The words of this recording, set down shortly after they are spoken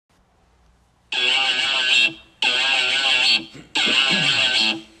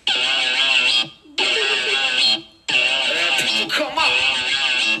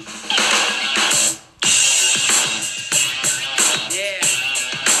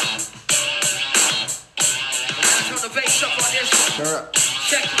Turn her up.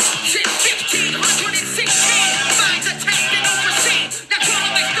 Check. Since 1516, minds attacked and overseen. Now trying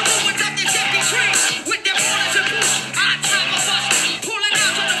to make the ruins of this empty tree. With their borders and boots, on top of us. Pulling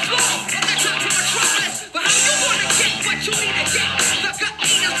out on the floor of the top of metropolis. But how you wanna get what you need to get? The gut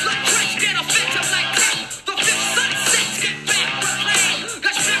eaters look drenched, get offensive like that. The fifth sunsets get back proclaimed.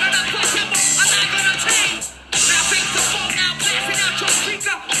 The spirit of Pokemon alive and untamed. Now face the phone, now blasting out your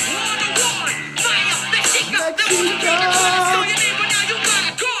speaker. War to war, fire, Mexica. There was a big influence on your name, but now you got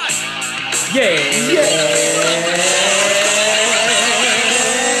a gun.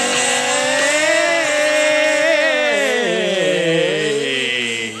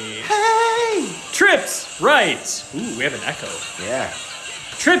 Trips Right. Ooh, we have an echo. Yeah.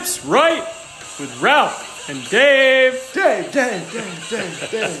 Trips Right with Ralph and Dave. Dave.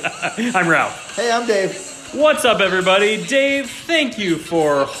 I'm Ralph. Hey, I'm Dave. What's up, everybody? Dave, thank you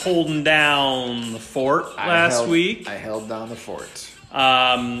for holding down the fort last week. I held down the fort.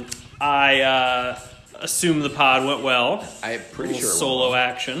 I assume the pod went well. I'm pretty sure it solo went well.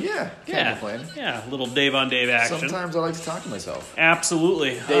 action. Yeah, can't complain. Yeah, little Dave on Dave action. Sometimes I like to talk to myself.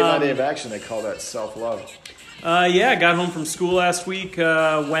 Absolutely. Dave on Dave action, they call that self-love. Yeah, got home from school last week,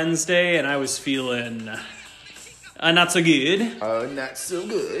 Wednesday, and I was feeling not so good. Oh, not so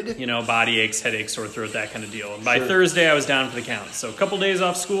good. You know, body aches, headaches, sore throat, that kind of deal. And by Sure. Thursday, I was down for the count. So a couple days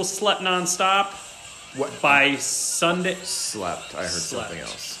off school, slept nonstop. What? By Sunday... Slept. I heard something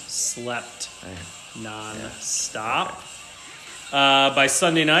else. Slept non-stop. By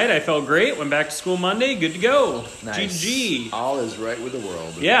Sunday night, I felt great. Went back to school Monday. Good to go. Nice. GG. All is right with the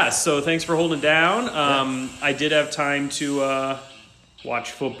world. Yeah, so thanks for holding it down. I did have time to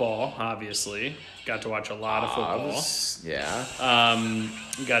watch football, obviously. Got to watch a lot of football. Yeah.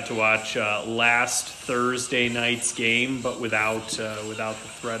 Got to watch last Thursday night's game, but without the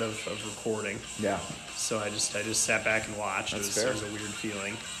threat of recording. Yeah. So I just sat back and watched. That's It was a weird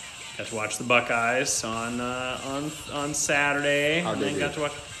feeling. Got to watch the Buckeyes on Saturday. How'd and they then do? got to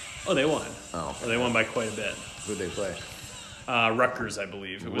watch. Oh, they won. Oh. They won by quite a bit. Who'd they play? Rutgers, I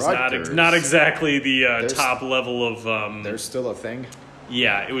believe. It was Rutgers. not exactly the There's- top level of. There's still a thing?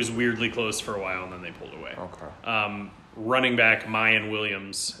 Yeah, it was weirdly close for a while, and then they pulled away. Okay. Running back Mayan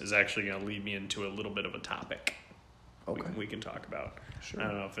Williams is actually going to lead me into a little bit of a topic. Okay. We can talk about. Sure. I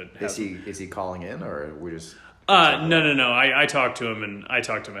don't know if it has. Is he calling in, or we just... No. I talked to him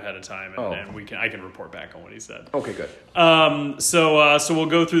ahead of time, and, Oh. and I can report back on what he said. Okay, good. So we'll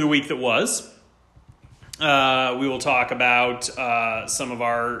go through the week that was. We will talk about some of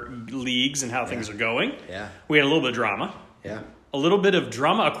our leagues and how things are going. Yeah. We had a little bit of drama. Yeah. A little bit of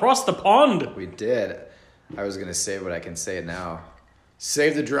drama across the pond. We did. I was going to say, but I can say it now.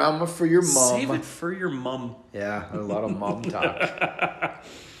 Save the drama for your mom. Save it for your mum. Yeah, a lot of mom talk.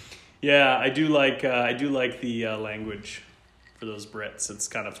 Yeah, I do like the language for those Brits. It's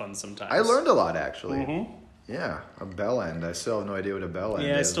kind of fun sometimes. I learned a lot, actually. Mm-hmm. Yeah, a bell end. I still have no idea what a bell end is.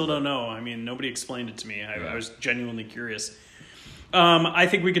 Yeah, I still don't know. I mean, nobody explained it to me. I was genuinely curious. I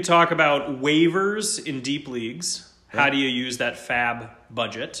think we could talk about waivers in deep leagues. How do you use that fab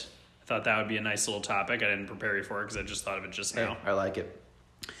budget? I thought that would be a nice little topic. I didn't prepare you for it because I just thought of it just now. I like it.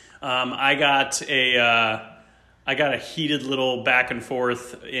 I got a heated little back and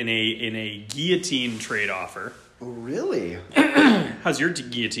forth in a guillotine trade offer. Oh, really? How's your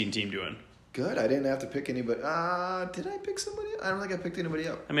guillotine team doing? Good. I didn't have to pick anybody. Did I pick somebody? I don't think I picked anybody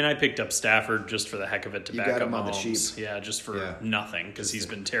up. I mean, I picked up Stafford just for the heck of it to You back got up him on the Mahomes. cheap. Yeah, just for Yeah. nothing because he's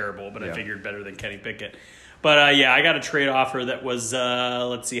been terrible. But I Yeah. figured better than Kenny Pickett. But I got a trade offer that was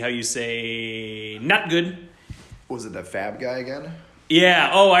let's see how you say not good. Was it the fab guy again?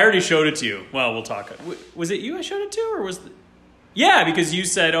 Yeah. Oh, I already showed it to you. Well, we'll talk. Was it you I showed it to, or was? Yeah, because you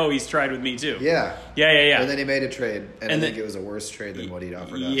said, "Oh, he's tried with me too." Yeah. Yeah. And then he made a trade, and I And think then- it was a worse trade than what he'd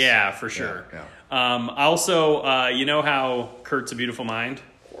offered us. Yeah, for sure. Yeah. Also, you know how Kurt's a beautiful mind?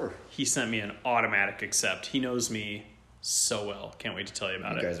 Or He sent me an automatic accept. He knows me so well. Can't wait to tell you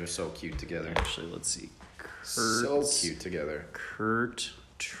about you it. guys are so cute together. Actually, let's see. So cute together. Kurt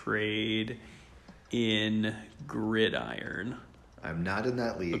trade in Gridiron. I'm not in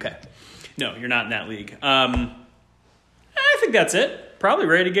that league. Okay. No, you're not in that league. I think that's it. Probably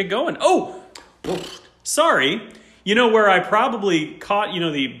ready to get going. Oh, sorry. You know where I probably caught,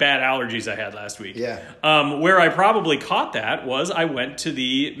 the bad allergies I had last week? Yeah. Where I probably caught that was I went to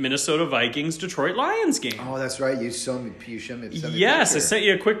the Minnesota Vikings Detroit Lions game. Oh, that's right. You showed me. You sent me. Yes, I sent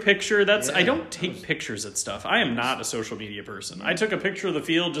you a quick picture. I Yeah, don't take pictures of stuff. I am not a social media person. I took a picture of the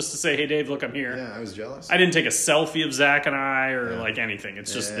field just to say, "Hey, Dave, look, I'm here." Yeah, I was jealous. I didn't take a selfie of Zach and I or Yeah. like anything.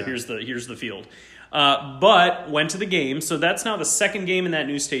 It's just Yeah. here's the field. But went to the game, so that's now the second game in that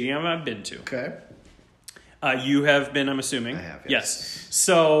new stadium I've been to. Okay. You have been, I'm assuming. I have, Yes.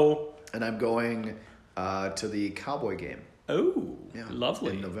 So, And I'm going to the Cowboy game. oh, Yeah,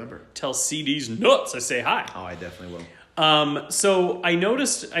 lovely. in November. Tell CD's nuts I say hi. Oh, I definitely will. So I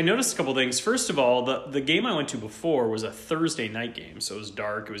noticed a couple things. First of all, the game I went to before was a Thursday night game, so it was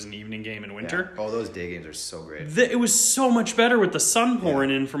dark. It was an evening game in winter. Yeah. Oh, those day games are so great. It was so much better with the sun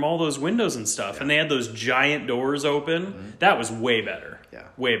pouring in from all those windows and stuff, and they had those giant doors open. Mm-hmm. That was way better. Yeah.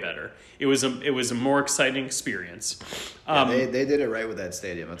 Way better. It was a more exciting experience. Yeah, they did it right with that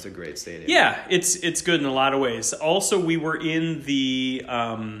stadium. That's a great stadium. Yeah, it's good in a lot of ways. Also, we were in the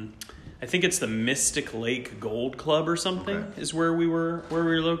I think it's the Mystic Lake Gold Club or something is where we were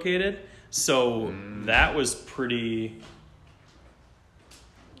located. So that was pretty.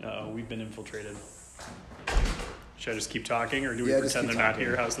 We've been infiltrated. Should I just keep talking, or do we Yeah, just pretend keep they're not talking.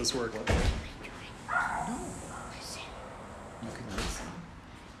 here? How's this work? You can listen.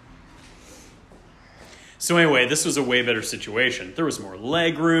 So anyway, this was a way better situation. There was more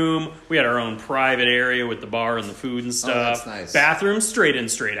leg room. We had our own private area with the bar and the food and stuff. that's nice. Bathroom straight in,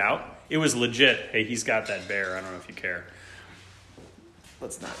 straight out. It was legit. Hey, he's got that bear. I don't know if you care.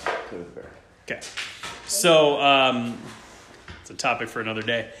 Let's not play with the bear. Okay. So it's a topic for another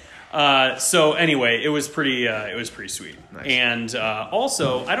day. So anyway, it was pretty sweet. Nice. And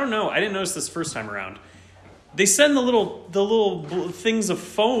also, I don't know. I didn't notice this first time around. They send the little things of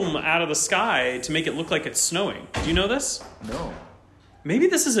foam out of the sky to make it look like it's snowing. Do you know this? No. Maybe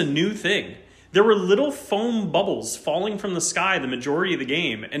this is a new thing. There were little foam bubbles falling from the sky the majority of the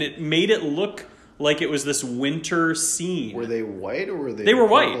game, and it made it look like it was this winter scene. Were they white or were they? They were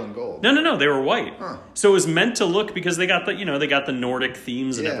purple white. and gold? No, they were white. Huh. So it was meant to look, because they got the Nordic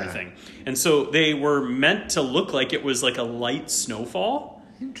themes and Yeah. everything, and so they were meant to look like it was like a light snowfall.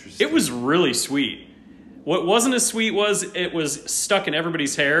 Interesting. It was really sweet. What wasn't as sweet was it was stuck in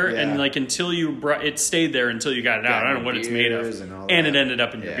everybody's hair, Yeah. and like until you it stayed there until you got it out. I don't know what it's made of, beers and all and that. it ended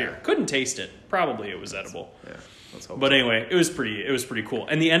up in your Yeah. beer. Couldn't taste it. Probably it was edible. Yeah. Let's hope. But so. anyway, it was pretty cool.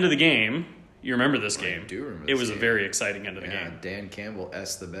 And the end of the game, you remember this game? do remember It this was a game. very exciting end of the Yeah, game. Dan Campbell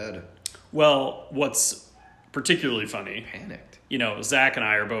S the bed. Well, what's particularly funny, Panicked. Zach and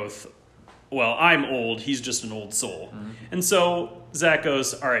I are both, well, I'm old. He's just an old soul. Mm-hmm. And so Zach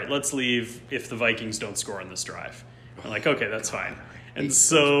goes, all right, let's leave if the Vikings don't score on this drive. I'm like, okay, that's fine. And hate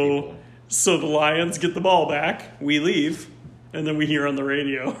so, those people. so the Lions get the ball back. We leave. And then we hear on the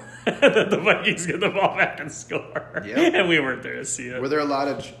radio that the Vikings get the ball back and score. Yep. And we weren't there to see it. Were there a lot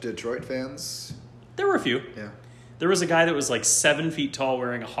of Detroit fans? There were a few. Yeah. There was a guy that was like 7 feet tall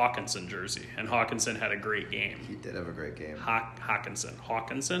wearing a Hawkinson jersey, and Hawkinson had a great game. He did have a great game. Hawkinson.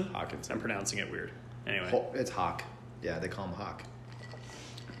 Hawkinson. I'm pronouncing it weird. Anyway. It's Hawk. Yeah, they call him Hawk.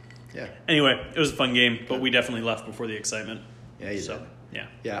 Yeah. Anyway, it was a fun game, but we definitely left before the excitement. Yeah, you So, did. yeah.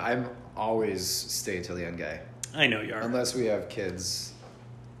 Yeah, I'm always stay till the end guy. I know you are. Unless we have kids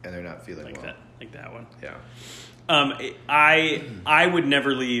and they're not feeling well. Like that one. Yeah. I would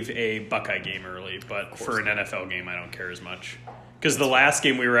never leave a Buckeye game early, but for an NFL game, I don't care as much. Because the last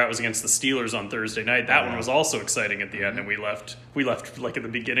game we were at was against the Steelers on Thursday night. That one was also exciting at the end, and we left like at the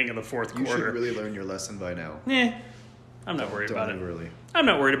beginning of the fourth You quarter. should really learn your lesson by now. I'm not worried Don't about it. leave early. I'm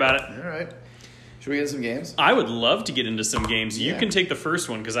not worried about it. All right. Should we get some games? I would love to get into some games. You Yeah. can take the first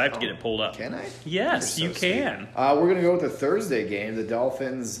one because I have to get it pulled up. Can I? Yes, You're you so can. sweet. We're going to go with the Thursday game, the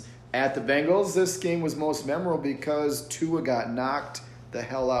Dolphins at the Bengals. This game was most memorable because Tua got knocked the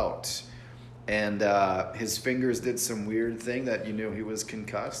hell out. And his fingers did some weird thing that you knew he was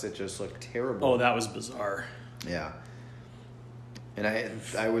concussed. It just looked terrible. Oh, that was bizarre. Yeah. And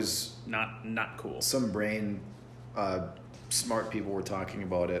I was, Not cool. some brain smart people were talking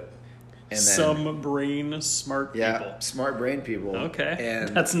about it. And then, Some brain smart yeah, people. smart brain people. Okay. And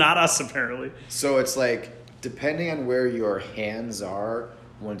That's not us, apparently. so it's like, depending on where your hands are,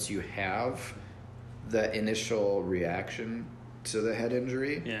 once you have the initial reaction to the head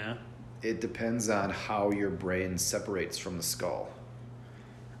injury, Yeah. it depends on how your brain separates from the skull.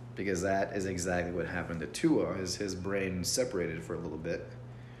 Because that is exactly what happened to Tua, is his brain separated for a little bit.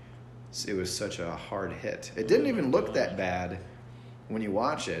 So it was such a hard hit. It didn't even look that bad when you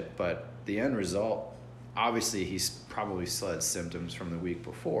watch it, but the end result, obviously he's probably still had symptoms from the week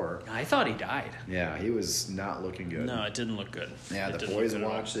before. I thought he died. Yeah, he was not looking good. No, it didn't look good. Yeah, It the didn't boys look good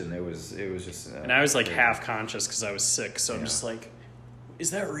at all. watched it, and it was just. And I was like half conscious because I was sick, so I'm Yeah. just like, is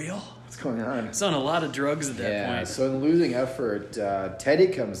that real? What's going on? I was on a lot of drugs at that Yeah. point. So in the losing effort, Teddy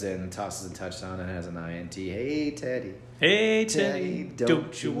comes in, tosses a touchdown, and has an INT. Hey, Teddy. Hey Teddy,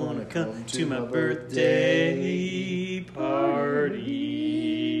 don't you wanna come to my birthday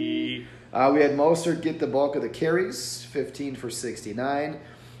party? We had Mostert get the bulk of the carries, 15 for 69.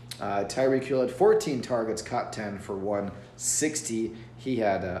 Tyreek Hill had 14 targets, caught 10 for 160. He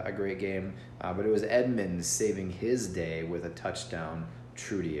had a great game, but it was Edmonds saving his day with a touchdown,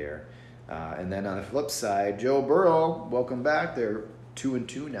 true to air. And then on the flip side, Joe Burrow, welcome back. They're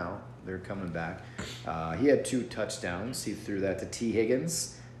 2-2 now. They're coming back. He had 2 touchdowns. He threw that to T.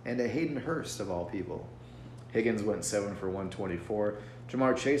 Higgins and to Hayden Hurst, of all people. Higgins went 7 for 124.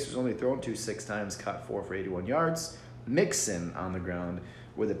 Jamar Chase was only thrown 6 times, caught 4 for 81 yards. Mixon on the ground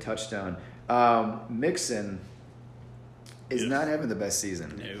with a touchdown. Mixon is not having the best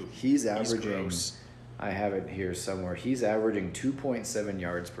season. No, he's averaging, gross. I have it here somewhere, he's averaging 2.7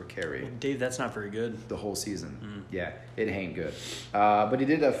 yards per carry Dave, that's not very good. the whole season. Yeah, it ain't good. But he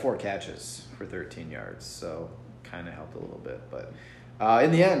did have 4 catches for 13 yards, so kind of helped a little bit. But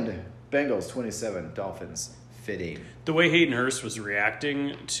in the end, Bengals 27, Dolphins 15. The way Hayden Hurst was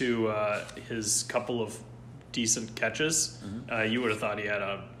reacting to his couple of decent catches, you would have thought he had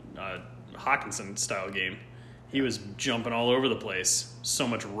a Hawkinson-style game. He was jumping all over the place. So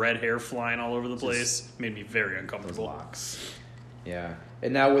much red hair flying all over the place. Made me very Those uncomfortable. locks. Yeah.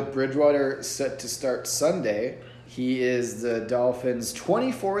 And now with Bridgewater set to start Sunday, he is the Dolphins'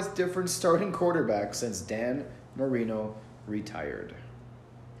 24th different starting quarterback since Dan Marino retired.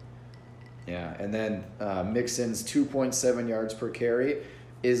 Yeah, and then Mixon's 2.7 yards per carry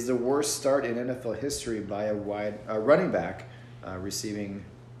is the worst start in NFL history by a running back receiving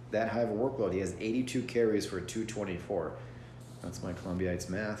that high of a workload. He has 82 carries for 224. That's my Columbia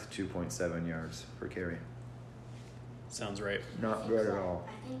math, 2.7 yards per carry. Sounds right. Not good at all.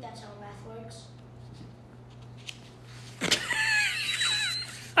 I think that's how math works.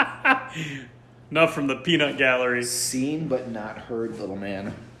 Enough from the peanut gallery. Seen but not heard, little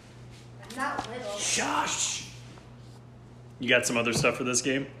man. I'm not little. Shush! You got some other stuff for this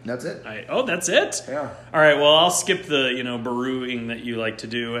game? That's it. That's it? Yeah. All right, well, I'll skip the, Baruing that you like to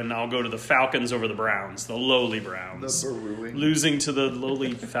do, and I'll go to the Falcons over the Browns, the lowly Browns. The Baruing. Losing to the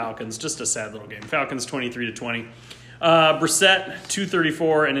lowly Falcons. Just a sad little game. Falcons 23-20. Brissett,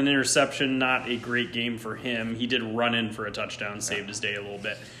 234 and an interception. Not a great game for him. He did run in for a touchdown, saved his day a little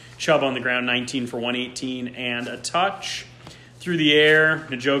bit. Chubb on the ground, 19 for 118 and a touch. Through the air,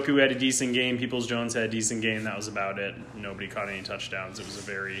 Njoku had a decent game. Peoples-Jones had a decent game. That was about it. Nobody caught any touchdowns. It was a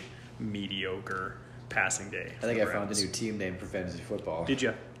very mediocre passing day. I think I found a new team name for fantasy football. Did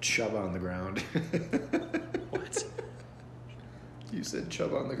you? Chubb on the ground. What? You said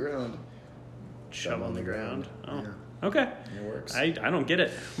Chubb on the ground. Chubb on the ground. Oh, Yeah, okay. it works. I don't get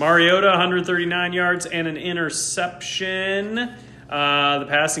it. Mariota, 139 yards and an interception. The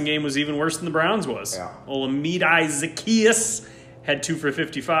passing game was even worse than the Browns was. Yeah. Olamide Zaccheaus had 2 for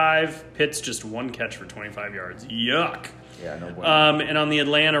 55. Pitts just 1 catch for 25 yards. Yuck. Yeah, no bueno. And on the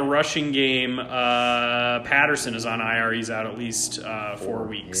Atlanta rushing game, Patterson is on IR. He's out at least 4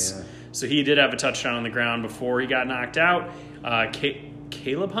 weeks. Yeah. So he did have a touchdown on the ground before he got knocked out.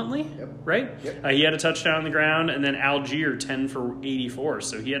 Caleb Huntley, Yep. right? Yep. He had a touchdown on the ground, and then Algier 10 for 84.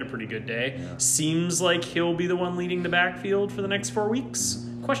 So he had a pretty good day. Yeah. Seems like he'll be the one leading the backfield for the next 4 weeks?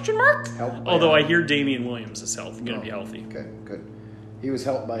 Question mark? Helped by Although a- I hear Damian Williams is going to be healthy. Okay, good. He was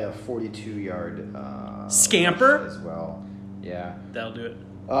helped by a 42-yard Scamper? as well. Yeah. That'll do it.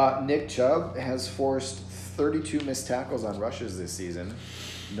 Nick Chubb has forced 32 missed tackles on rushes this season.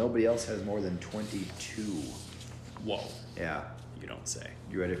 Nobody else has more than 22. Whoa. Yeah. You don't say.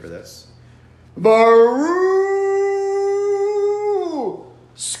 You ready for this? Baru!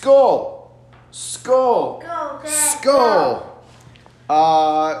 Skull! Go, Dad, Skull!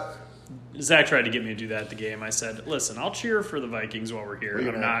 Zach tried to get me to do that at the game. I said, listen, I'll cheer for the Vikings while we're here. Well,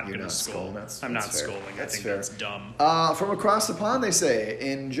 you're I'm not- not you're going to not scold. scolding. That's I'm not fair. scolding. That's I think fair. that's dumb. From across the pond, they say,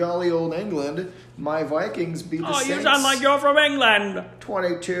 in jolly old England, my Vikings beat the Oh, Saints. you sound like you're from England.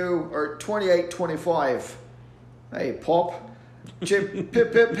 28-25. Hey, Pop. Pip,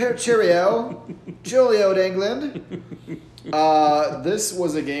 pip, pip, cheerio. Jolly old England. This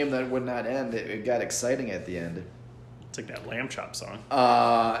was a game that would not end. It got exciting at the end. It's like that lamb chop song.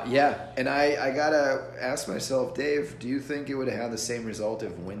 Yeah, and I gotta ask myself, Dave, do you think it would have had the same result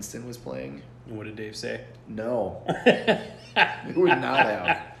if Winston was playing? And what did Dave say? No. It would not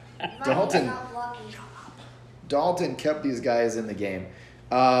have. Dalton. Not lucky. Dalton kept these guys in the game.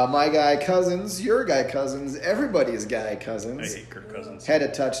 My guy Cousins, your guy Cousins, everybody's guy I Cousins hate Kirk Cousins. had a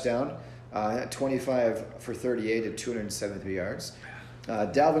touchdown, 25 for 38 at 273 yards.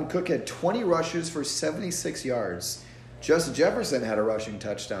 Dalvin Cook had 20 rushes for 76 yards. Justin Jefferson had a rushing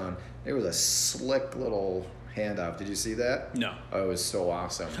touchdown. It was a slick little handoff. Did you see that? No. Oh, it was so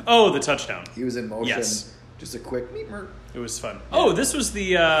awesome. Oh, the touchdown. He was in motion, Yes. Just a quick meeper. It was fun. Oh, this was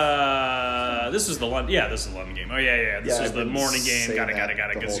the London. Yeah, this is the London game. Oh yeah. This was I've the been morning game. saying Gotta.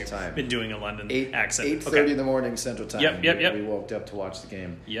 that the Because whole you've time. been doing a London 8:30 accent. in the morning Central Time. Yep. We woke up to watch the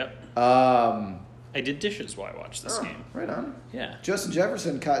game. Yep. Um, I did dishes while I watched this game. Right on. Yeah. Justin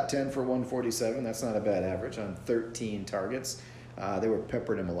Jefferson caught 10 for 147. That's not a bad average on 13 targets. They were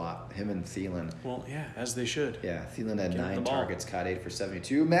peppering him a lot, him and Thielen. Well, yeah, as they should. Yeah, Thielen had Give him the 9 ball. targets, caught 8 for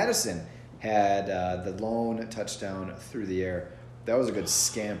 72. Madison had the lone touchdown through the air. That was a good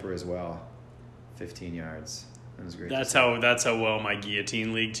scamper as well. 15 yards. That was great. That's how well my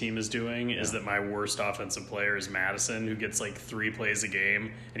guillotine league team is doing. Is that my worst offensive player is Madison, who gets like 3 plays a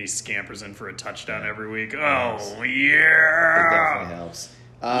game and he scampers in for a touchdown every week. Oh It yeah, definitely helps.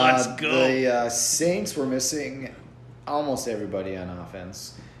 Let's go. The Saints were missing almost everybody on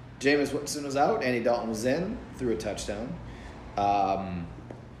offense. Jameis Winston was out. Andy Dalton was in, threw a touchdown.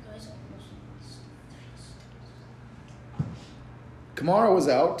 Kamara was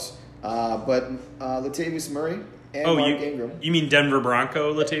out, but Latavius Murray and Mark Ingram. You mean Denver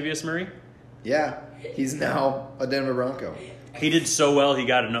Bronco Latavius Murray? Yeah, he's now a Denver Bronco. He did so well, he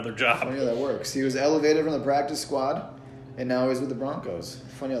got another job. Funny how that works. He was elevated from the practice squad, and now he's with the Broncos.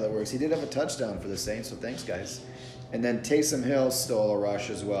 Funny how that works. He did have a touchdown for the Saints, so thanks, guys. And then Taysom Hill stole a rush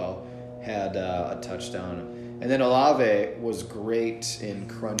as well, had a touchdown. And then Olave was great in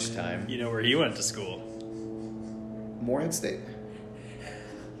crunch time. You know where he went to school? Morehead State?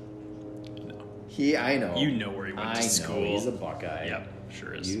 No. I know. You know where he went to school. He's a Buckeye. Yep,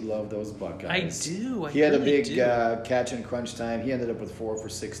 sure is. You love those Buckeyes. I do. He had a really big do. catch in crunch time. He ended up with 4 for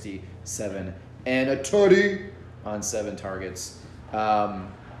 67 and a tutty on 7 targets. No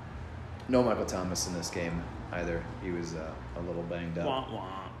Michael Thomas in this game either. He was a little banged up. Wah,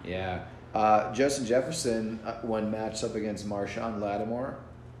 wah. Yeah. Justin Jefferson, when matched up against Marshawn Lattimore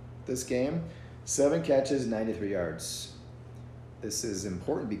this game, 7 catches, 93 yards. This is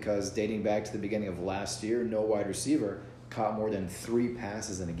important because dating back to the beginning of last year, no wide receiver caught more than 3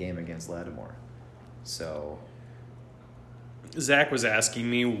 passes in a game against Lattimore. So, Zach was asking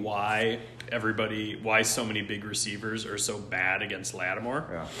me why so many big receivers are so bad against Lattimore.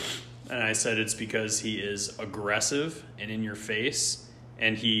 yeah. And I said it's because he is aggressive and in your face,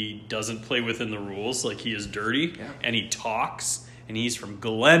 and he doesn't play within the rules. Like, he is dirty, Yeah. and he talks, and he's from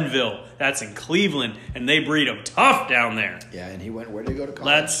Glenville. That's in Cleveland, and they breed him tough down there. Yeah, and he went, where did he go to college?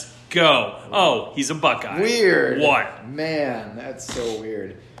 Let's go. Oh, he's a Buckeye. Weird. What? Man, that's so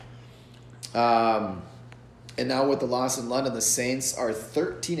weird. And now with the loss in London, the Saints are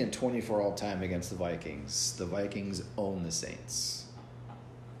 13-24 all time against the Vikings. The Vikings own the Saints.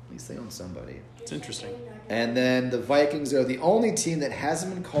 At least they own somebody. It's interesting. And then the Vikings are the only team that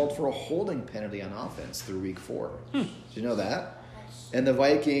hasn't been called for a holding penalty on offense through week 4. Did you know that? And the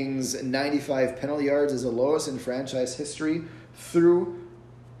Vikings' 95 penalty yards is the lowest in franchise history through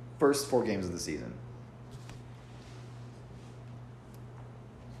first 4 games of the season.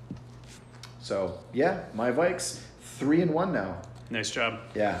 So, yeah, my Vikes, 3-1 now. Nice job.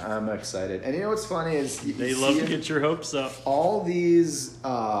 Yeah, I'm excited. And you know what's funny is you They see love to it- get your hopes up. all these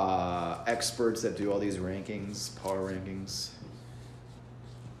experts that do all these rankings, power rankings,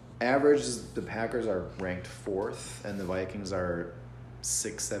 average the Packers are ranked 4th and the Vikings are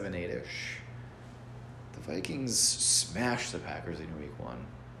 6, 7, 8-ish. The Vikings smashed the Packers in week 1.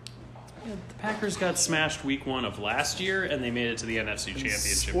 Yeah, the Packers got smashed week 1 of last year, and they made it to the NFC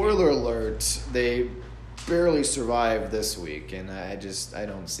Championship. Spoiler alert, they barely survived this week, and I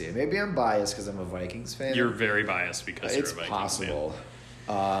don't see it. Maybe I'm biased because I'm a Vikings fan. You're very biased because It's you're a Vikings possible.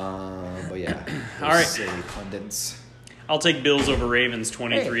 But yeah. All right. Silly pundits. fan. I'll take Bills over Ravens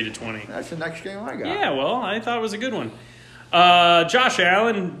 23-20. That's the next game I got. Yeah, well, I thought it was a good one. Josh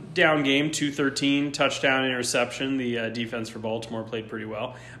Allen, down game, 213, touchdown, interception. The defense for Baltimore played pretty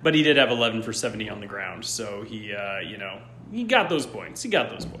well. But he did have 11 for 70 on the ground. So he got those points.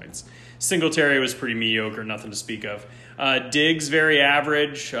 Singletary was pretty mediocre, nothing to speak of. Diggs, very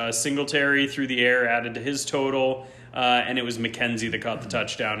average. Singletary through the air added to his total. And it was McKenzie that caught the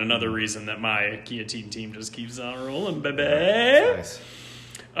touchdown. Another reason that my guillotine team just keeps on rolling, baby. Nice.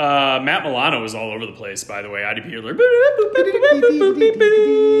 Matt Milano was all over the place, by the way. IDP alert.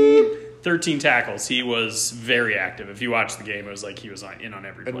 13 tackles. He was very active. If you watch the game, it was like he was in on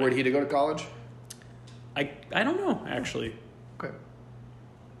every play. And where did he go to college? I don't know, actually. Okay.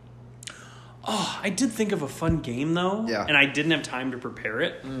 Oh, I did think of a fun game, though. Yeah. And I didn't have time to prepare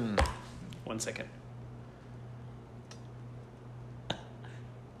it. 1 second.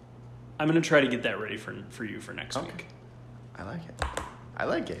 I'm going to try to get that ready for you for next week. I like it. I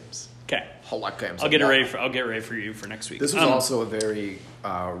like games. Okay. Holocaust. I'll get it ready for you for next week. This was also a very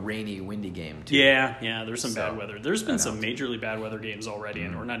rainy, windy game, too. Yeah, there's some So, bad weather. There's been I some know. majorly bad weather games already,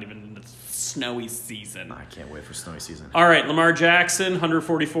 and we're not even in the snowy season. I can't wait for snowy season. All right, Lamar Jackson,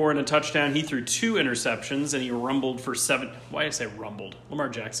 144 and a touchdown. He threw 2 interceptions, and he rumbled for 7. Why did I say rumbled? Lamar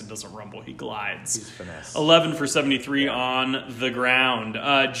Jackson doesn't rumble. He glides. He's finesse. 11 for 73 on the ground.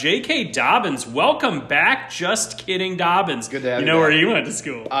 J.K. Dobbins, welcome back. Just kidding, Dobbins. Good to have you you know where back. he went to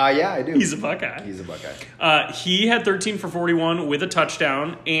school. Yeah, I do. He's a Buckeye. He's a Buckeye. He had 13 for 41 with a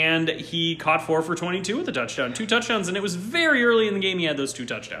touchdown, and he caught 4 for 22 with a touchdown. 2 touchdowns, and it was very early in the game he had those 2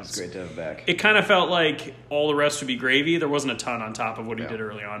 touchdowns. It's great to have him back. It kind of felt like all the rest would be gravy. There wasn't a ton on top of what he Yeah. did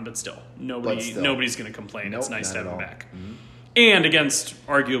early on, but still, But still. nobody's going to complain. It's Nope, nice not to have at him all. back. And against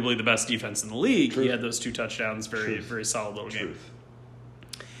arguably the best defense in the league, he Truth. had those 2 touchdowns. Very, Truth. very solid little game.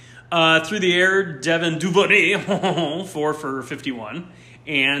 Truth. Through the air, Devin Duvernay, 4 for 51.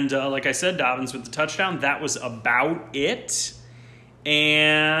 And like I said, Dobbins with the touchdown. That was about it.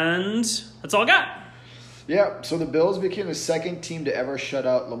 And that's all I got. Yeah, so the Bills became the second team to ever shut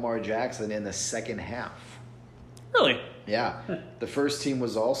out Lamar Jackson in the second half. Really? Yeah. The first team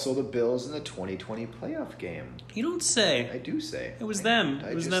was also the Bills in the 2020 playoff game. You don't say. I do say. It was them.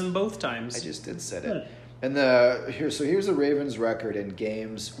 I It was just- them both times. I just did said it. And here's the Ravens record in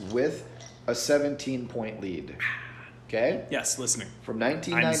games with a 17-point lead. Okay? Yes, listening. From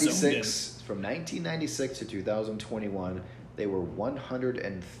 1996 to 2021, they were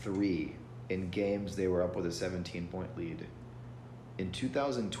 103 in games they were up with a 17-point lead. In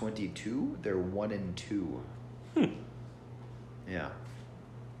 2022, they're 1-2. Yeah.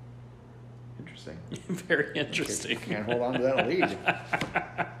 Interesting. Very interesting. Can't hold on to that lead.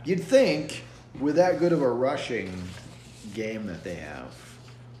 You'd think, with that good of a rushing game that they have,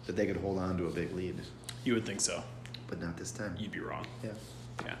 that they could hold on to a big lead. You would think so. But not this time. You'd be wrong. Yeah.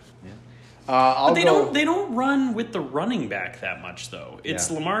 Yeah. Yeah. But they don't run with the running back that much though. It's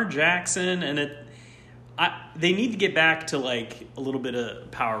Yeah. Lamar Jackson, and they need to get back to like a little bit of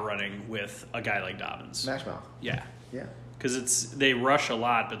power running with a guy like Dobbins. Smash mouth. Yeah, Yeah. because they rush a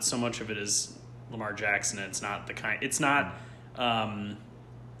lot, but so much of it is Lamar Jackson, and it's not the kind. It's not.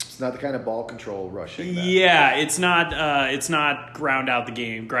 It's not the kind of ball control rushing. Yeah, it's not grind out the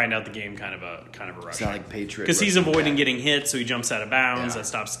game kind of a rush. It's not like Patriot. Because he's rushing avoiding back. getting hit, so he jumps out of bounds. Yeah. That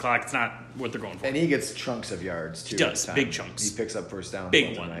stops the clock. It's not what they're going for. And he gets chunks of yards too. He does, at the time. big chunks. He picks up first down. Big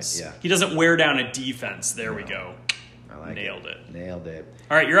left and ones. Right. Yeah. He doesn't wear down a defense. There we No. go. I like Nailed it. it. Nailed it.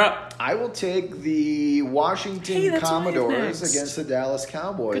 All right, you're up. I will take the Washington Hey, that's what I have Commodores next. against the Dallas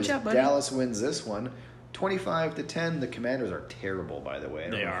Cowboys. Good job, buddy. Dallas wins this one, 25-10. The Commanders are terrible, by the way. I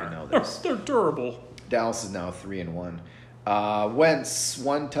don't They know are. if you know this. They're durable. Dallas is now 3-1. Wentz,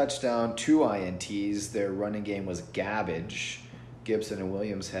 1 touchdown, 2 INTs. Their running game was garbage. Gibson and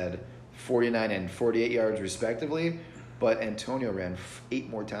Williams had 49 and 48 yards respectively, but Antonio ran 8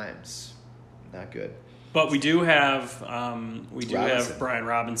 more times. Not good. But we do have Robinson. Brian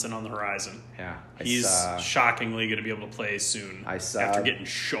Robinson on the horizon. Yeah, He's shockingly going to be able to play soon. I saw- after getting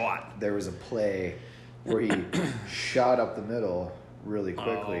shot. there was a play where he shot up the middle really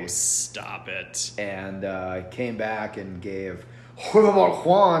quickly Oh, stop it! and came back and gave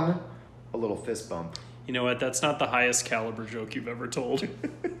Juan a little fist bump. You know what? That's not the highest caliber joke you've ever told.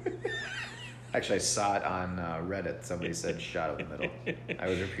 Actually, I saw it on Reddit. Somebody said shot up the middle. I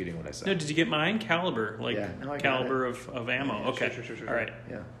was repeating what I said. No, did you get mine? Caliber, like Yeah, no, I got caliber of ammo. Yeah, okay, sure. all right.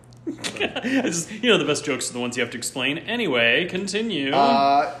 Yeah. The best jokes are the ones you have to explain. Anyway, continue.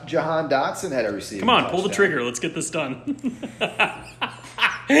 Jahan Dotson had a receiving Come on, pull the touchdown. trigger. Let's get this done.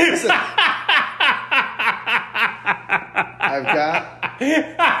 Listen,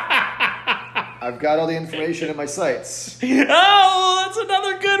 I've got all the information in my sights. Oh, that's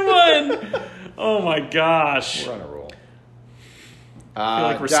another good one. Oh my gosh. We're on a roll. I feel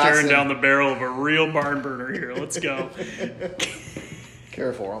like we're staring down the barrel of a real barn burner here. Let's go.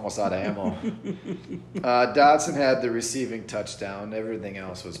 Careful, we're almost out of ammo. Dotson had the receiving touchdown. Everything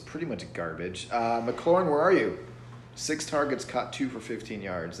else was pretty much garbage. McLaurin, where are you? 6 targets, caught 2 for 15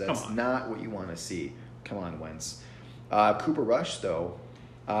 yards. That's Come on. not what you want to see. Come on, Wentz. Cooper Rush, though.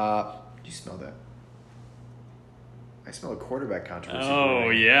 Do you smell that? I smell a quarterback controversy. Oh,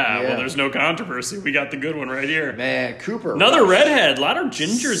 brewing. yeah. Well, there's no controversy. We got the good one right here. Man, Cooper Another Rush. redhead. A lot of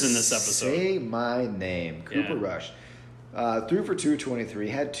gingers in this episode. Say my name. Cooper Yeah. Rush. 3 for 223.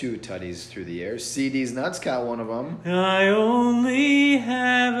 Had 2 tutties through the air. CD's nuts caught one of them. I only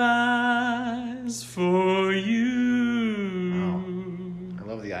have eyes for you. I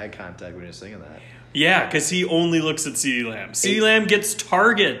love the eye contact when you're singing that. Yeah, because he only looks at CeeDee Lamb. CeeDee Lamb gets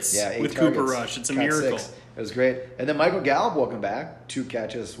targets Yeah, 8 with targets. Cooper Rush. It's a Caught miracle. 6. was great. And then Michael Gallup, welcome back. 2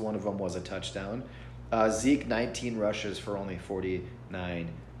 catches, one of them was a touchdown. Zeke, 19 rushes for only 49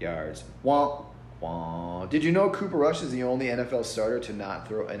 yards. Wah, wah. Did you know Cooper Rush is the only NFL starter to not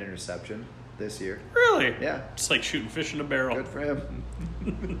throw an interception this year? Really? Yeah. It's like shooting fish in a barrel. Good for him.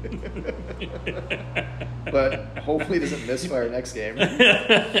 But hopefully he doesn't misfire next game.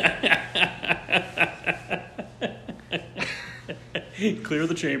 Clear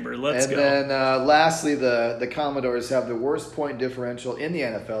the chamber. Let's And go. then lastly, the Commodores have the worst point differential in the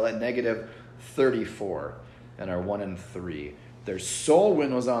NFL at negative 34 and are 1-3. Their sole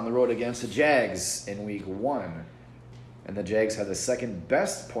win was on the road against the Jags in week 1. And the Jags had the second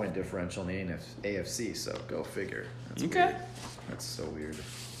best point differential in the AFC, so go figure. That's Okay. weird. That's so weird.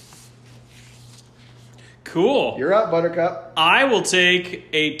 Cool. You're up, Buttercup. I will take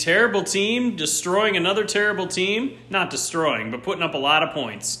a terrible team destroying another terrible team. Not destroying, but putting up a lot of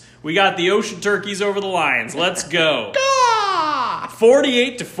points. We got the Ocean Turkeys over the Lions. Let's go.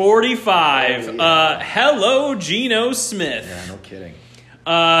 48-45. Oh, yeah. Hello, Geno Smith. Yeah, no kidding.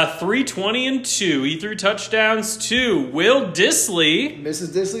 320-2. He threw touchdowns to Will Dissly.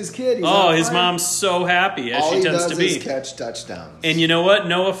 Mrs. Disley's kid. He's Oh, on his fire. mom's so happy, as All she he tends does to be. is catch touchdowns. And you know what?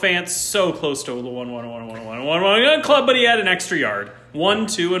 Noah Fant so close to the 1-1 club, but he had an extra yard. 1,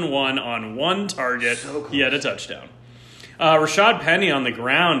 2, and 1 on one target. So close. He had a touchdown. Rashad Penny on the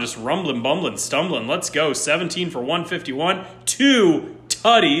ground, just rumbling, bumbling, stumbling. Let's go. 17 for 151. 2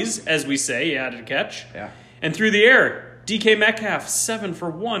 tutties, as we say. He had a catch. Yeah. And through the air, DK Metcalf, 7 for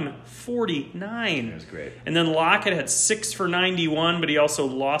 149. It was great. And then Lockett had 6 for 91, but he also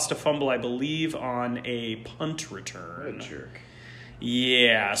lost a fumble, I believe, on a punt What a return. jerk.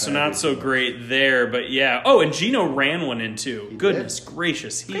 Yeah, so Trying to not do so too much. great there, but yeah. Oh, and Gino ran one in too. He Goodness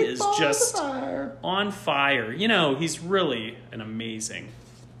gracious, he is Balls of just fire. on fire. You know, he's really an amazing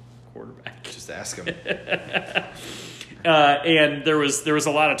quarterback. Just ask him. And there was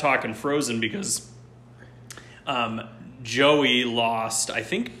a lot of talk in Frozen because Joey lost, I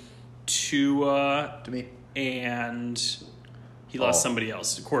think, Tua, To me, and he lost Oh. somebody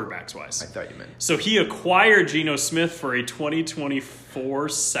else, quarterbacks wise. I thought you meant. So he acquired Geno Smith for a 2024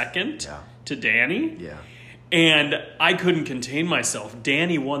 second Yeah. to Danny. Yeah. And I couldn't contain myself.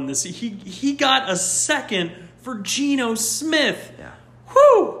 Danny won this. He got a second for Geno Smith. Yeah.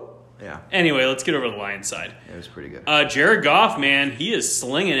 Whew! Yeah. Anyway, let's get over to the Lions side. It was pretty good. Jared Goff, man, he is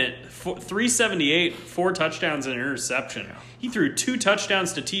slinging it. 378, 4 touchdowns and an interception. He threw 2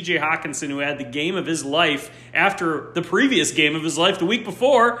 touchdowns to TJ Hawkinson, who had the game of his life after the previous game of his life the week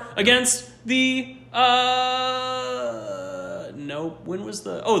before against the when was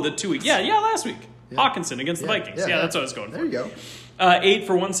the the 2 week? Yeah, last week. Hawkinson against the Vikings. Yeah, that's what I was going for. There you go. 8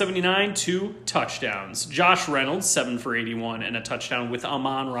 for 179, 2 touchdowns. Josh Reynolds, 7 for 81, and a touchdown with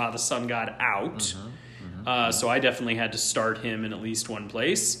Amon-Ra, the sun god, out. So I definitely had to start him in at least one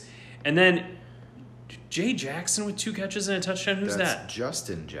place. And then Jay Jackson with 2 catches and a touchdown. Who's That's that?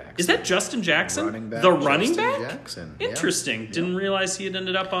 Justin Jackson. Is that Justin Jackson? Running back, the running Justin back? Jackson. Yeah. Interesting. Didn't realize he had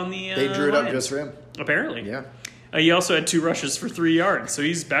ended up on the They drew it up Lions. just for him. Apparently. Yeah. He also had 2 rushes for 3 yards, so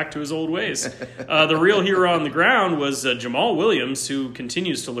he's back to his old ways. The real hero on the ground was Jamal Williams, who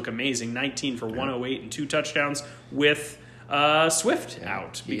continues to look amazing. 19 for 108 and 2 touchdowns with Swift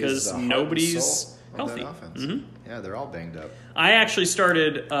out He is because the heart and nobody's soul of healthy. that offense. Yeah, they're all banged up. I actually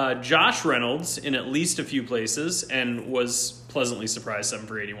started Josh Reynolds in at least a few places and was pleasantly surprised, 7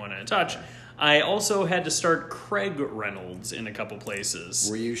 for 81 and a touch. I also had to start Craig Reynolds in a couple places.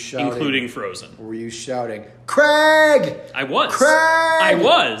 Were you shouting? Including Frozen. Were you shouting, Craig? I was. Craig! I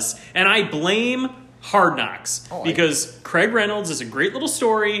was. And I blame Hard Knocks Oh, because Craig Reynolds is a great little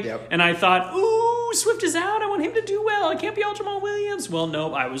story. Yep. And I thought, ooh, Swift is out. I want him to do well. I can't be all Jamal Williams. Well,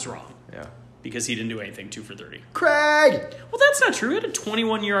 no, I was wrong Yeah. because he didn't do anything 2 for 30. Craig! Well, that's not true. He had a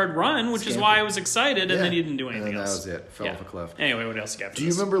 21-yard run, which is Scamper. why I was excited, and Yeah. then he didn't do anything And then else. that was it. Fell off a cliff. Anyway, what else you got for Do you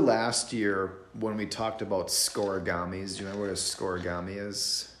this? remember last year when we talked about scoregamis? Do you remember what a scoregami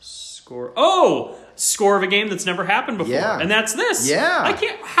is? Score of a game that's never happened before. Yeah. And that's this. Yeah. I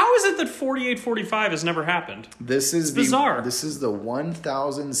can't. How is it that 48-45 has never happened? This is bizarre. This is the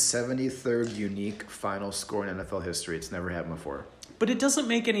 1,073rd unique final score in NFL history. It's never happened before. But it doesn't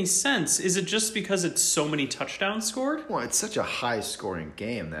make any sense. Is it just because it's so many touchdowns scored? Well, it's such a high-scoring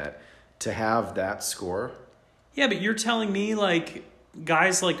game that to have that score. Yeah, but you're telling me like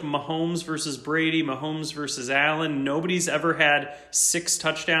guys like Mahomes versus Brady, Mahomes versus Allen, nobody's ever had 6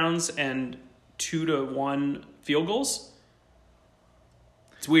 touchdowns and 2-1 field goals?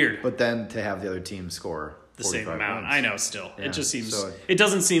 It's weird. But then to have the other team score the same 45 amount. wins. I know. Still, Yeah, it just seems. so- It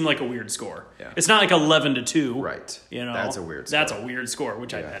doesn't seem like a weird score. Yeah. It's not like 11-2. Right. You know, That's a weird That's score. a weird score,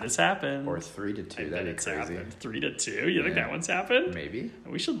 which I Yeah. bet has happened. Or 3-2. I bet That'd be it's crazy. happened. 3-2. You think Yeah. that one's happened? Maybe.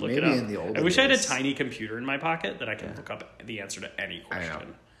 We should look Maybe it up. in the olden I wish I had a days. tiny computer in my pocket that I can look up the answer to any I know.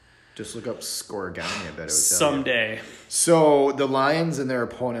 question. Just look up Scorigami. I bet it would tell you. Someday. So the Lions and their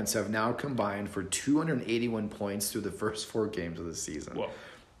opponents have now combined for 281 points through the first 4 games of the season. Whoa.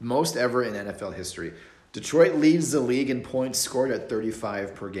 Most ever in NFL history. Detroit leads the league in points scored at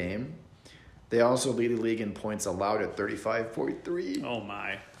 35 per game. They also lead the league in points allowed at 35.3. Oh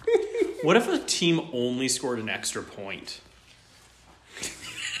my. What if a team only scored an extra point?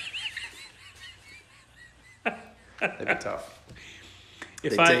 That'd be tough.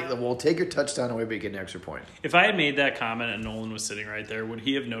 If We'll take your touchdown away, but you get an extra point. If I had made that comment and Nolan was sitting right there, would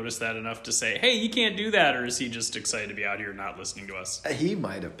he have noticed that enough to say, hey, you can't do that? Or is he just excited to be out here not listening to us? He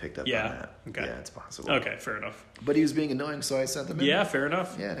might have picked up Yeah. on that. Okay. Yeah, it's possible. Okay, fair enough. But he was being annoying, so I sent them in. Yeah, fair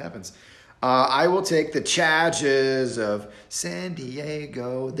enough. Yeah, it happens. I will take the Chargers of San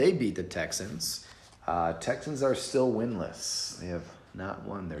Diego. They beat the Texans. Texans are still winless. They have not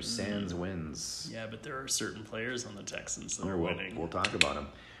won. Their Sans wins. Yeah, but there are certain players on the Texans that We'll, are winning. we'll talk about them.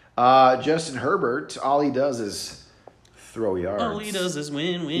 Justin Herbert, all he does is throw yards. All he does is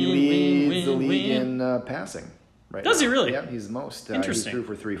win, He win, leads win, the win, league win. in passing. Right Does now. he really? Yeah, he's the most. Interesting. He threw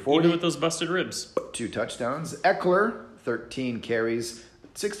for 340. Even with those busted ribs. 2 touchdowns. Eckler, 13 carries,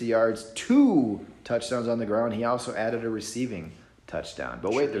 60 yards, 2 touchdowns on the ground. He also added a receiving touchdown.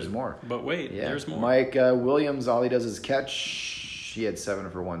 But wait, there's more. But wait, Yeah. there's more. Mike Williams, all he does is catch. He had 7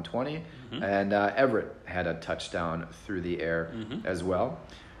 for 120. Mm-hmm. And Everett had a touchdown through the air as well.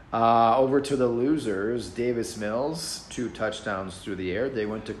 Over to the losers, Davis Mills, 2 touchdowns through the air. They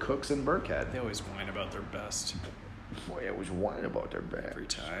went to Cooks and Burkhead. They always whine about their best. Boy, I was whining about their bad Every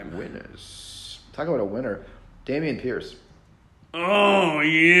time. winners. Talk about a winner. Damian Pierce. Oh,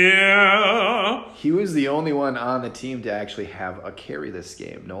 yeah. He was the only one on the team to actually have a carry this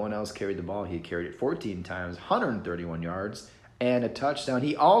game. No one else carried the ball. He carried it 14 times, 131 yards, and a touchdown.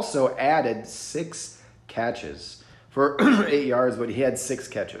 He also added 6 catches for 8 yards, but he had 6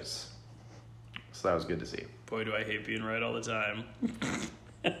 catches. So that was good to see. Boy, do I hate being right all the time.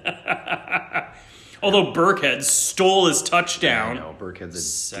 Although Burkhead stole his touchdown. I know, Burkhead's a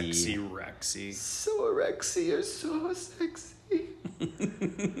Sexy D. Rexy. So Rexy, you're so sexy. Do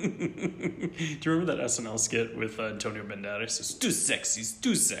you remember that SNL skit with Antonio Banderas? It's too sexy, it's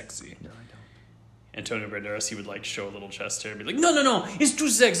too sexy. No, I don't. Antonio Banderas, he would like show a little chest hair and be like, no, it's too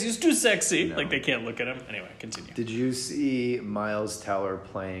sexy, it's too sexy. No. Like they can't look at him. Anyway, continue. Did you see Miles Teller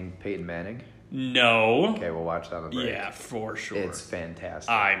playing Peyton Manning? No. Okay, we'll watch that on the break. Yeah, for sure. It's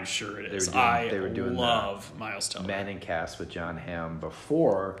fantastic. I'm sure it is. They were doing love Miles Teller. Manning cast with John Hamm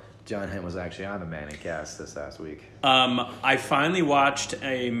before John Hamm was actually on the Manning cast this last week. I finally watched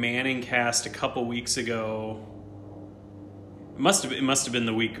a Manning cast a couple weeks ago. It must have been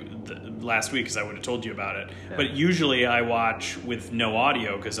last week because I would have told you about it. Yeah. But usually I watch with no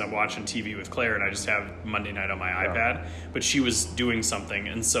audio because I'm watching TV with Claire and I just have Monday night on my iPad. But she was doing something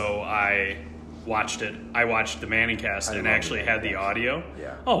and so I watched it. I watched the Manning cast and love actually the had Manning the cast. audio.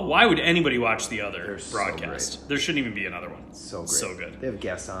 Yeah. Oh, why would anybody watch the other They're so broadcast? great. There shouldn't even be another one. So great. So good. They have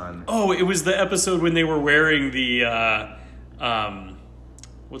guests on. Oh, it was the episode when they were wearing the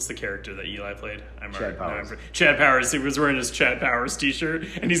what's the character that Eli played? Chad Powers. Chad Powers. He was wearing his Chad Powers t-shirt,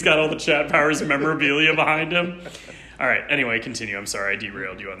 and he's got all the Chad Powers memorabilia behind him. All right. Anyway, continue. I'm sorry I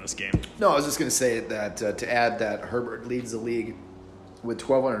derailed you on this game. No, I was just going to say that to add that Herbert leads the league with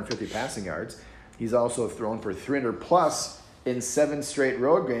 1,250 passing yards. He's also thrown for 300 plus in 7 straight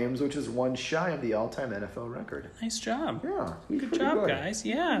road games, which is one shy of the all-time NFL record. Nice job. Yeah, he's Good pretty job, good. guys.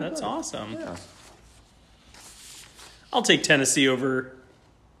 Yeah, that's good. awesome. Yeah. I'll take Tennessee over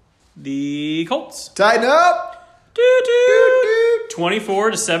the Colts. Tighten up.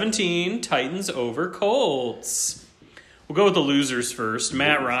 24-17, Titans over Colts. We'll go with the losers first.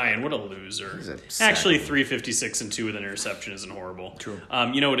 Matt Ryan, what a loser. He's a sack. Actually, 356 and 2 with an interception isn't horrible. True.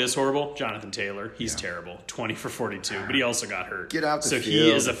 You know what is horrible? Jonathan Taylor. He's terrible. 20 for 42, but he also got hurt. Get out the So he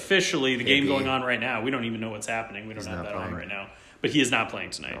field. is officially the game KB. going on right now. We don't even know what's happening. We don't have not that on playing. right now. But he is not playing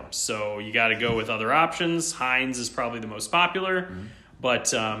tonight. So you got to go with other options. Hines is probably the most popular. Mm-hmm.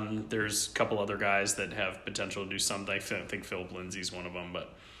 But there's a couple other guys that have potential to do something. I think Philip Lindsay's one of them.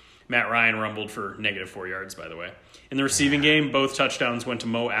 But Matt Ryan rumbled for -4 yards, by the way. In the receiving game, both touchdowns went to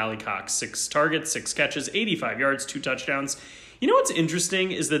Mo Alley-Cox. 6 targets, 6 catches, 85 yards, 2 touchdowns. You know what's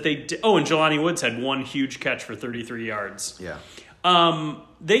interesting is that and Jelani Woods had 1 huge catch for 33 yards. Yeah.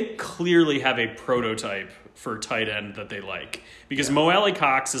 They clearly have a prototype for tight end that they like. Because Mo Alley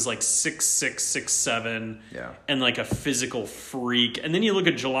Cox is like 6'6", 6'7", Yeah. and like a physical freak. And then you look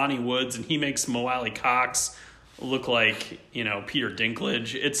at Jelani Woods, and he makes Mo Alley Cox look like, Peter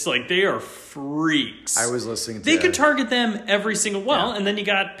Dinklage. It's like they are freaks. I was listening to They could target them every single and then you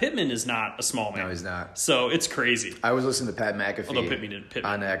got Pittman is not a small man. No, he's not. So it's crazy. I was listening to Pat McAfee Although Pittman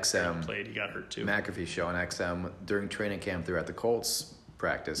on XM. played, he got hurt too. McAfee show on XM during training camp. They were at the Colts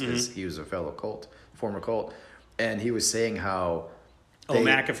practice because he was a fellow Colt, former Colt, and he was saying how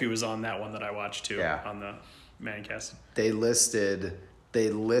McAfee was on that one that I watched too. Yeah. On the Mancast. they list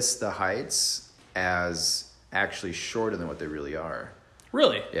the heights as actually shorter than what they really are.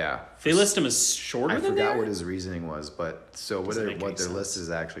 Really? Yeah, They list him as shorter I than they forgot are? what his reasoning was, but so Doesn't make any what their sense. list is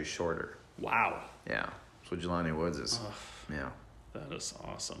actually shorter. Wow. Yeah, that's what Jelani Woods is. Yeah, That is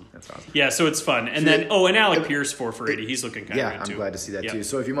awesome. that's awesome. Yeah, so it's fun. And then and Alec Pierce 4 for 80. He's looking kind Yeah, of good I'm too. glad to see that Yeah. too.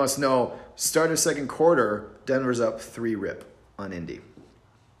 So if you must know, start of second quarter, Denver's up 3-rip on Indy.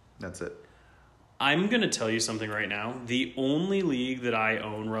 That's it. I'm going to tell you something right now. The only league that I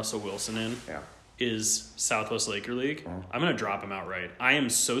own Russell Wilson in Yeah. is Southwest Laker League. Uh-huh. I'm going to drop him outright. I am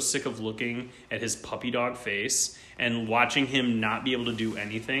so sick of looking at his puppy dog face and watching him not be able to do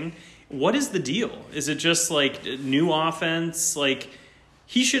anything. What is the deal? Is it just like new offense? Like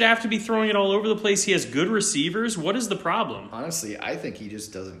he should have to be throwing it all over the place. He has good receivers. What is the problem? Honestly, I think he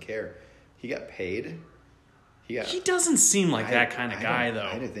just doesn't care. He got paid. He doesn't seem like that kind of guy, I though.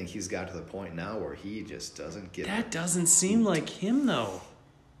 don't think he's got to the point now where he just doesn't get. That doesn't seem like him, though.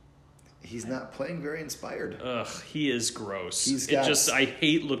 He's not playing very inspired. Ugh, he is gross. He's got- I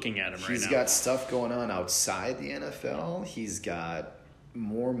hate looking at him right He's now. got stuff going on outside the NFL. He's got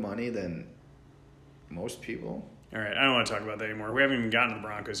more money than most people. All right, I don't want to talk about that anymore. We haven't even gotten to the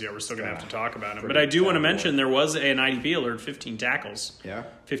Broncos yet. We're still going to have to talk about him. But I do want to mention there was an IDP alert, 15 tackles. Yeah,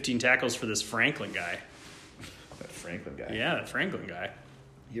 15 tackles for this Franklin guy. that Franklin guy. Yeah, that Franklin guy.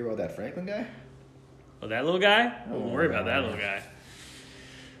 You hear about that Franklin guy? Oh, that little guy? Don't worry about that little guy.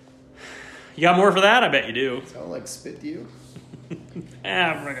 You got more for that? I bet you do. Sound like spit to you?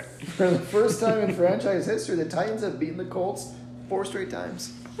 For the first time in franchise history, the Titans have beaten the Colts 4 straight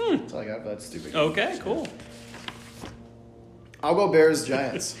times. That's all I got for that stupid. Okay, cool. I'll go Bears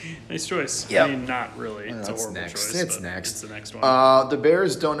Giants. Nice choice. Yep. I mean, not really. It's a That's horrible next. choice. It's but next. It's the next one. The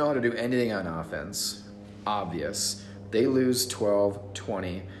Bears don't know how to do anything on offense. Obvious. They lose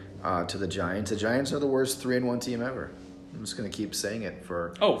 12-20 to the Giants. The Giants are the worst 3-1 team ever. I'm just going to keep saying it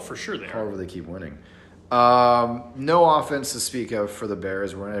for Oh, for sure they are. however they keep winning. No offense to speak of for the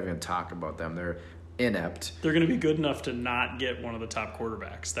Bears. We're not even going to talk about them. They're inept. They're going to be good enough to not get one of the top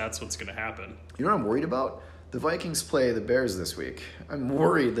quarterbacks. That's what's going to happen. You know what I'm worried about? The Vikings play the Bears this week. I'm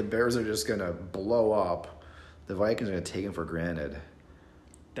worried the Bears are just going to blow up. The Vikings are going to take them for granted.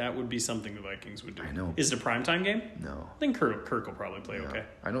 That would be something the Vikings would do. I know. Is it a primetime game? No. I think Kirk will probably play No, okay.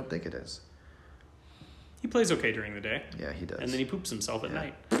 I don't think it is. He plays okay during the day. Yeah, he does. And then he poops himself at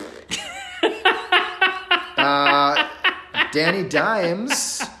night. Danny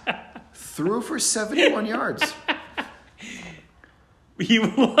Dimes threw for 71 yards.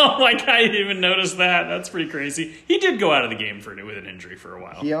 Like I didn't even notice that. That's pretty crazy. He did go out of the game with an injury for a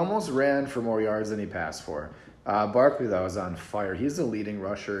while. He almost ran for more yards than he passed for. Barkley, though, is on fire. He's the leading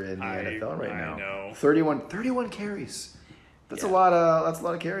rusher in the NFL right now. I know. 31 carries. That's a lot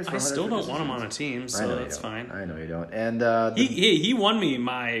of carries. For I still don't 150 want him on a yards. team, I so know you that's don't. fine. I know you don't. And He won me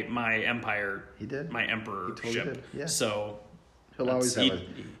my empire. He did? My He totally emperorship. did, yeah. So he'll always have he- a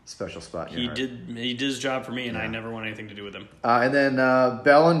special spot in he your heart. did his job for me, and I never want anything to do with him. And then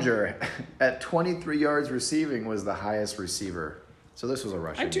Bellinger at 23 yards receiving was the highest receiver. So this was a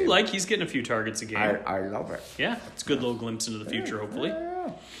rushing I do game. like he's getting a few targets a game. I love it. Yeah, it's a good little glimpse into the future, hopefully.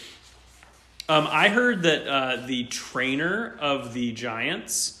 Yeah. I heard that the trainer of the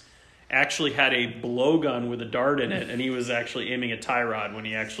Giants actually had a blowgun with a dart in it, and he was actually aiming at Tyrod when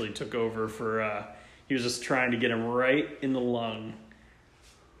he actually took over for. He was just trying to get him right in the lung.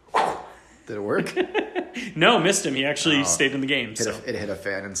 Did it work? No, missed him. He actually stayed in the game. So. It hit a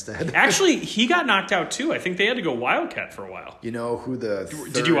fan instead. Actually, he got knocked out too. I think they had to go Wildcat for a while. You know who the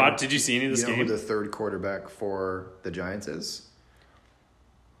Did you watch? Did you see any of this you know game? who the third quarterback for the Giants is?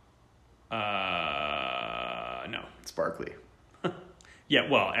 No. It's Barkley. Yeah,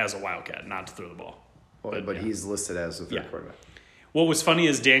 well, as a Wildcat, not to throw the ball. But yeah. he's listed as the third Yeah. quarterback. What was funny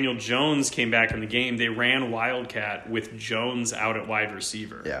is Daniel Jones came back in the game. They ran Wildcat with Jones out at wide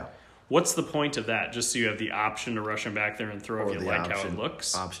receiver. Yeah. What's the point of that? Just so you have the option to rush him back there and throw Or if you the like how it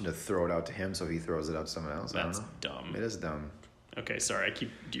looks? option to throw it out to him so he throws it out to someone else. That's I don't know. dumb. It is dumb. Okay, sorry. I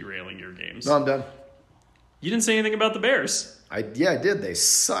keep derailing your games. No, I'm done. You didn't say anything about the Bears. I did. They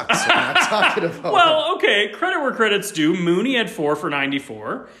suck. So I'm not talking about. Well, okay, credit where credit's due. Mooney had 4 for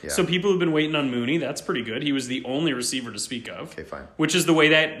 94. Yeah. So people have been waiting on Mooney. That's pretty good. He was the only receiver to speak of. Okay, fine. Which is the way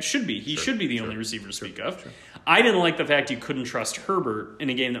that should be. He should be the only receiver to speak of. I didn't like the fact you couldn't trust Herbert in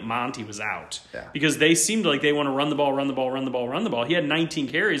a game that Monty was out. Yeah. Because they seemed like they want to run the ball. He had 19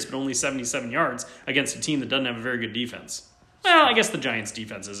 carries, but only 77 yards against a team that doesn't have a very good defense. Well, I guess the Giants'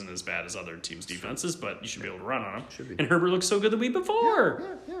 defense isn't as bad as other teams' defenses, but you should be able to run on them. Should be. And Herbert looked so good the week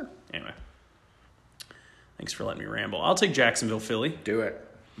before. Yeah. Anyway. Thanks for letting me ramble. I'll take Jacksonville, Philly. Do it.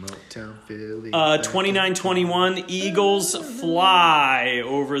 Motown Philly. 29-21, Eagles fly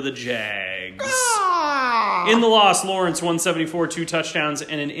over the Jags. In the loss, Lawrence 174, 2 touchdowns,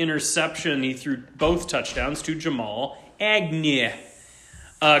 and an interception. He threw both touchdowns to Jamal Agnew.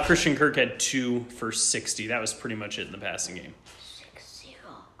 Christian Kirk had 2 for 60. That was pretty much it in the passing game.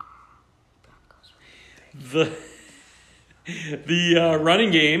 6-0. The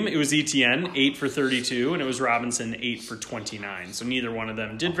running game, it was ETN, 8 for 32, and it was Robinson, 8 for 29. So neither one of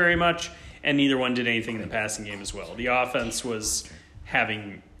them did very much, and neither one did anything in the passing game as well. The offense was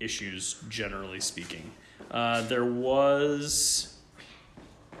having issues, generally speaking. There was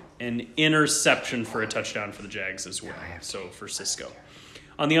an interception for a touchdown for the Jags as well, so for Cisco.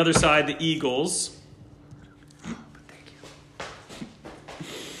 On the other side, the Eagles.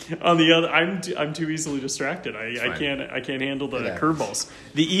 On the other, I'm too easily distracted. I can't handle the curveballs.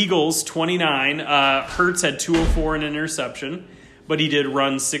 The Eagles 29. Hurts had 204 and an interception, but he did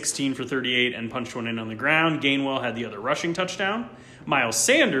run 16 for 38 and punched one in on the ground. Gainwell had the other rushing touchdown. Miles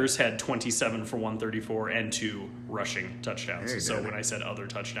Sanders had 27 for 134 and 2 rushing touchdowns. So when I said other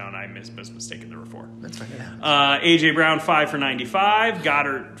touchdown, I mistaken. There were 4. That's fine. A.J. Brown, 5 for 95.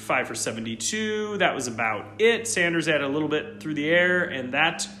 Goddard, 5 for 72. That was about it. Sanders had a little bit through the air, and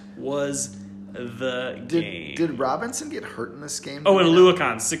that was the game. Did Robinson get hurt in this game? Oh, and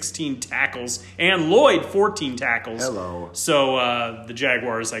Luakon, 16 tackles. And Lloyd, 14 tackles. Hello. So the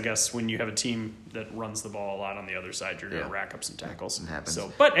Jaguars, I guess, when you have a team that runs the ball a lot on the other side, you're going to rack up some tackles. It happens.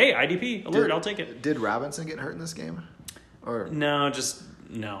 So, but hey, IDP, alert, I'll take it. Did Robinson get hurt in this game? Or No.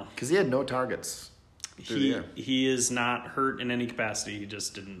 because he had no targets. through the air. He is not hurt in any capacity. He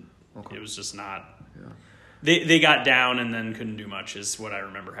just didn't. Okay. It was just not. Yeah. They got down and then couldn't do much is what I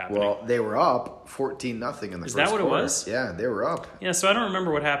remember happening. Well, they were up 14-0 in the Is first that what quarter. it was? Yeah, they were up. Yeah, so I don't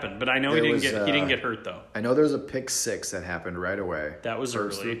remember what happened, but I know he There didn't was, get hurt though. I know there was a pick 6 that happened right away. That was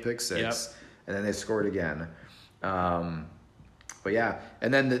First early. through pick 6, Yep. and then they scored again. But yeah,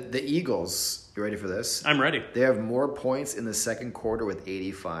 and then the Eagles. You ready for this? I'm ready. They have more points in the second quarter with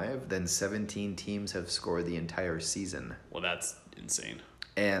 85 than 17 teams have scored the entire season. Well, that's insane.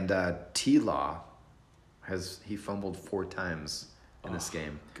 And T-Law he fumbled 4 times in this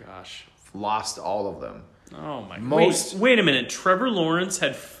game. Gosh. Lost all of them. Oh my. Most- Wait a minute. Trevor Lawrence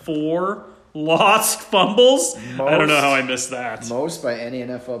had 4 lost fumbles. I don't know how I missed that. Most by any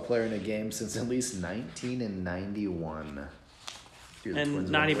NFL player in a game since at least 1991. Dude, the And Twins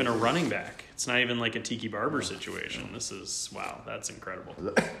not won even a both. running back. It's not even like a Tiki Barber situation. This is, wow, that's incredible.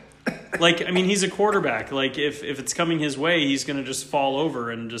 Like, I mean, he's a quarterback. Like, if it's coming his way, he's going to just fall over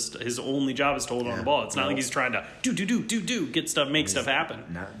and just his only job is to hold on the ball. It's not like he's trying to get stuff, make stuff happen.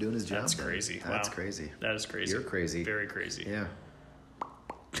 Not doing his job. That's then. crazy. That's Wow. crazy. That is crazy. You're crazy. Very crazy. Yeah.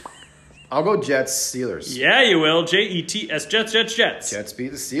 I'll go Jets, Steelers. Yeah, you will. Jets. Jets beat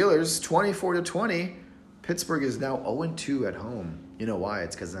the Steelers 24-20. Pittsburgh is now 0-2 at home. You know why?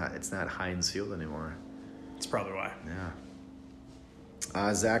 It's because it's not Heinz Field anymore. That's probably why. Yeah.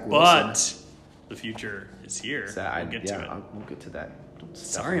 Zach Wilson. But the future is here. We'll get to it. We'll get to that. Don't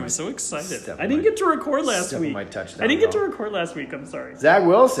step Sorry, on I'm so excited. step I on didn't my- get to record last step on week. my touchdown I didn't get to ball. record last week. I'm sorry. Zach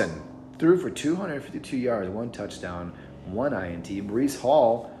Wilson threw for 252 yards, 1 touchdown, 1 INT. Breece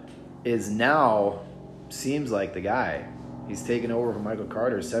Hall is now seems like the guy. He's taken over from Michael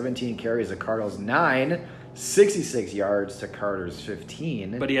Carter. 17 carries to Cardinals 9, 66 yards to Carter's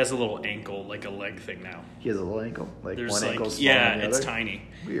 15. But he has a little ankle, like a leg thing now. He has a little ankle, like There's one like, ankle smaller yeah, than the it's other. tiny.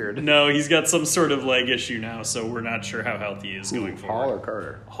 Weird. No, he's got some sort of leg issue now, so we're not sure how healthy he is going forward. Hall or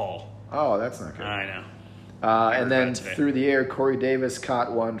Carter? Hall. Oh, that's not good. I know. And then heard that today. through the air, Corey Davis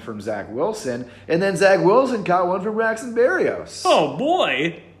caught one from Zach Wilson, and then Zach Wilson caught one from Braxton Berrios. Oh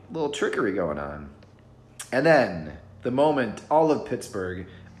boy. Little trickery going on. And then the moment all of Pittsburgh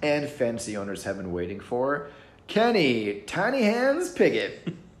and fantasy owners have been waiting for, Kenny Tiny Hands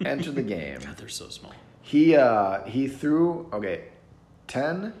Pickett entered the game. God, they're so small. He threw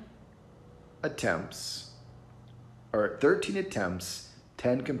 10 attempts or 13 attempts,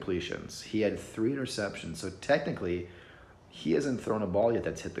 10 completions. He had 3 interceptions. So technically He hasn't thrown a ball yet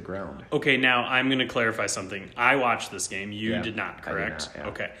that's hit the ground. Okay, now I'm going to clarify something. I watched this game. You Yeah, did not, I did correct? not, yeah.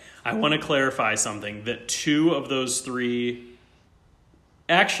 Okay. I want to clarify something, that 2 of those 3...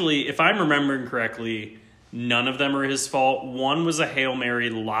 Actually, if I'm remembering correctly, none of them are his fault. One was a Hail Mary,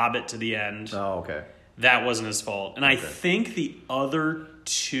 lob it to the end. Oh, okay. That wasn't his fault. And I Okay. think the other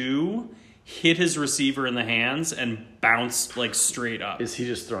 2 hit his receiver in the hands and bounced like straight up. Is he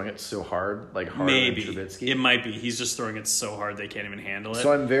just throwing it so hard, like harder Maybe. than Trubisky? It might be. He's just throwing it so hard they can't even handle it.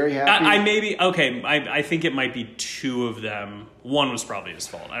 So I'm very happy. I think it might be 2 of them. One was probably his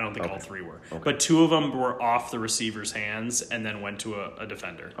fault. I don't think all 3 were. Okay. But 2 of them were off the receiver's hands and then went to a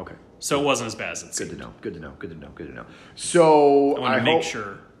defender. Okay. So it wasn't as bad as it Good seemed. to know. Good to know. Good to know. Good to know. So I want to make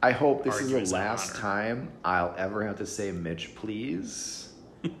sure. I hope this is argue the is an last honor. time I'll ever have to say Mitch, please.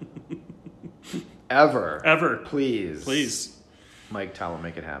 Ever. Please. Please. Mike Tyler,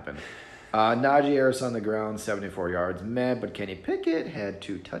 make it happen. Najee Harris on the ground, 74 yards. Meh, but Kenny Pickett had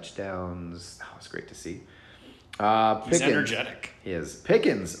 2 touchdowns. That was great to see. He's Pickens energetic. is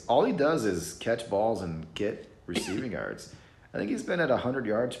Pickens. All he does is catch balls and get receiving yards. I think he's been at 100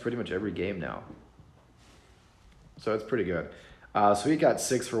 yards pretty much every game now. So it's pretty good. So he got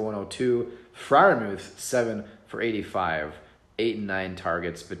 6 for 102. Freiermuth, 7 for 85. 8 and 9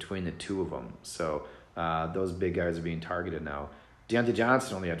 targets between the 2 of them. So those big guys are being targeted now. Deontay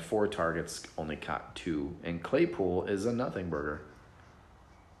Johnson only had 4 targets, only caught 2. And Claypool is a nothing burger.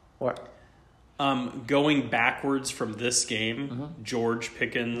 What? Going backwards from this game, George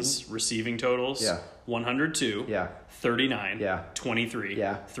Pickens' receiving totals, Yeah. 102, Yeah. 39, Yeah. 23. 23,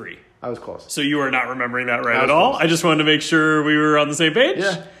 Yeah. 3. I was close. So you are not remembering that right I was at all? close. I just wanted to make sure we were on the same page.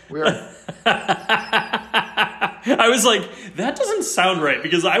 Yeah, we are. I was like, that doesn't sound right,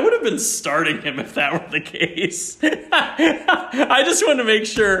 because I would have been starting him if that were the case. I just wanted to make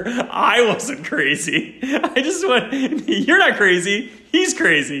sure I wasn't crazy. You're not crazy. He's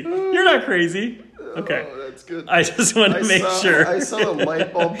crazy. You're not crazy. Okay. Oh, that's good. I just wanted to make sure. I saw the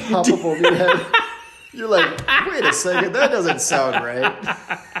light bulb pop up over your head. You're like, wait a second, that doesn't sound right.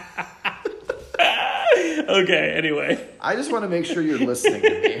 Okay, anyway. I just want to make sure you're listening to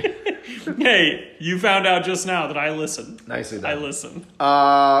me. Hey, you found out just now that I listen. Nicely done. I listen.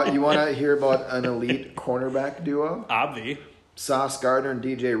 You want to hear about an elite cornerback duo? Obvi. Sauce Gardner and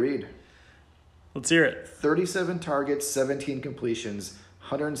DJ Reed. Let's hear it. 37 targets, 17 completions,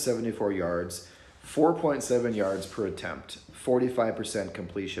 174 yards, 4.7 yards per attempt, 45%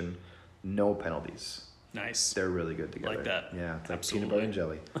 completion, no penalties. Nice. They're really good together. Like that. Yeah, it's like Absolutely. peanut butter and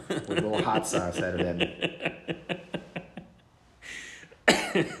jelly with a little hot sauce added in.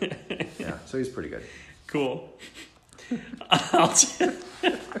 Yeah, so he's pretty good. Cool. I'll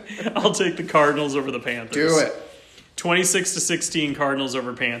take the Cardinals over the Panthers. Do it. 26-16 Cardinals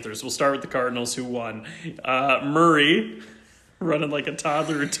over Panthers. We'll start with the Cardinals, who won. Murray, running like a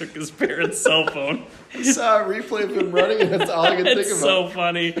toddler who took his parents' cell phone. I saw a replay of him running, and that's all I could think It's about. so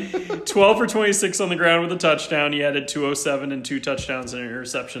funny. 12 for 26 on the ground with a touchdown. He added 207 and 2 touchdowns and an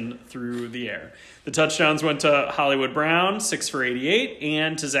interception through the air. The touchdowns went to Hollywood Brown, 6 for 88,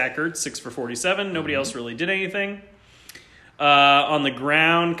 and to Zach Ertz, 6 for 47. Nobody else really did anything. On the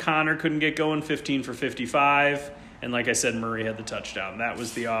ground, Connor couldn't get going, 15 for 55. And like I said, Murray had the touchdown. That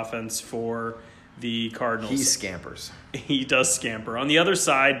was the offense for the Cardinals. He scampers. He does scamper. On the other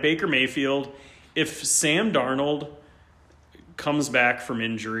side, Baker Mayfield, if Sam Darnold comes back from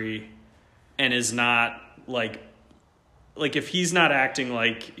injury and is not like if he's not acting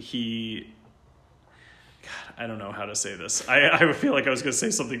like he, God, I don't know how to say this. I feel like I was going to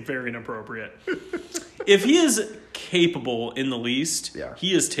say something very inappropriate. If he is capable in the least, Yeah.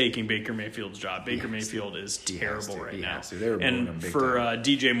 he is taking Baker Mayfield's job. Baker Mayfield is terrible right He now. has to. They were booing him And big for time.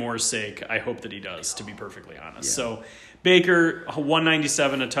 DJ Moore's sake, I hope that he does, to be perfectly honest. Yeah. So Baker,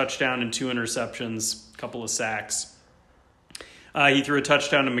 197, a touchdown and 2 interceptions, a couple of sacks. He threw a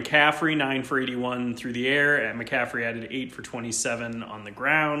touchdown to McCaffrey, 9 for 81 through the air, and McCaffrey added 8 for 27 on the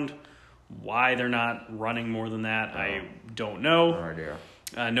ground. Why they're not running more than that, I don't know. No idea.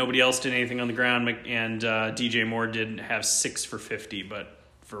 Nobody else did anything on the ground, and DJ Moore did have 6 for 50, but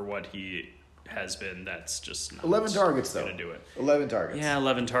for what he has been, that's just not 11 targets, though. going to do it. 11 targets. Yeah,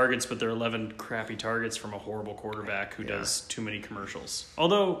 11 targets, but they're 11 crappy targets from a horrible quarterback who does too many commercials.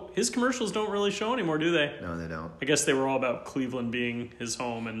 Although his commercials don't really show anymore, do they? No, they don't. I guess they were all about Cleveland being his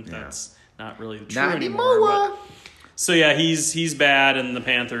home, and that's not really true Not anymore. anymore. But, so yeah, he's bad, and the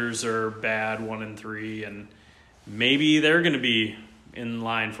Panthers are bad, 1-3, and maybe they're going to be in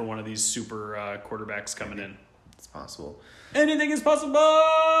line for one of these super quarterbacks coming in. It's possible. Anything is possible.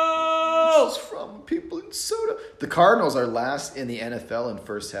 It's from people in soda. The Cardinals are last in the NFL in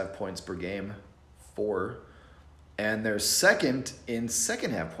first half points per game, 4. And they're second in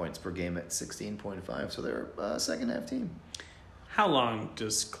second half points per game at 16.5. So they're a second half team. How long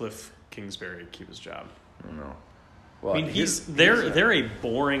does Cliff Kingsbury keep his job? I don't know. Well, I mean, they're a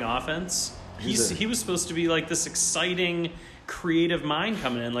boring offense. He was supposed to be like this exciting, creative mind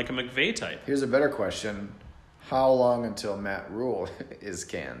coming in, like a McVay type. Here's a better question. How long until Matt Rule is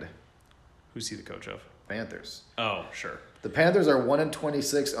canned? Who's he the coach of? Panthers. Oh, sure. The Panthers are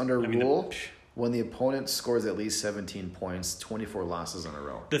 1-26 under mean, Rule when the opponent scores at least 17 points, 24 losses in a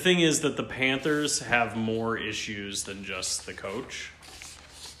row. The thing is that the Panthers have more issues than just the coach.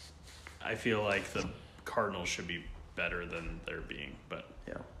 I feel like the Cardinals should be better than they're being, but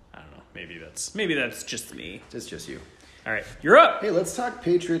Yeah. I don't know. Maybe that's just me. It's just you. All right, you're up. Hey, let's talk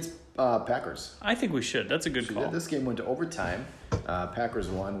Patriots Packers. I think we should. That's a good call. This game went to overtime. Packers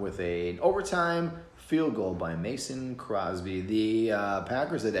won with an overtime field goal by Mason Crosby. The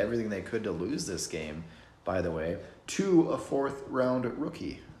Packers did everything they could to lose this game, by the way, to a fourth-round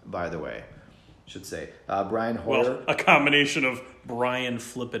rookie, by the way, should say. Brian Hoyer. Well, a combination of Brian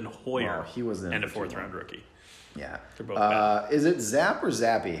Flippin' Hoyer Well, he wasn't and a in the fourth-round rookie. Yeah. They're both bad. Is it Zap or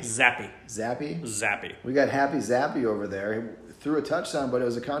Zappy? Zappy. Zappy? We got Happy Zappy over there. He threw a touchdown, but it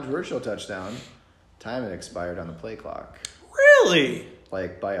was a controversial touchdown. Time had expired on the play clock. Really?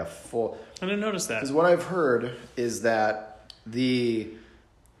 Like by a full... I didn't notice that. Because what I've heard is that the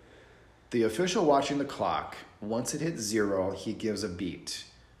official watching the clock, once it hits 0, he gives a beat.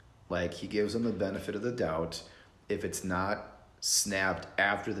 Like, he gives them the benefit of the doubt. If it's not snapped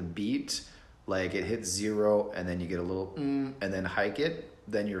after the beat, like it hits 0 and then you get a little and then hike it,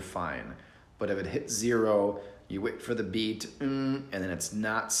 then you're fine. But if it hits 0, you wait for the beat and then it's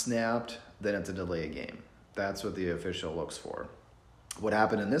not snapped, then it's a delay game. That's what the official looks for. What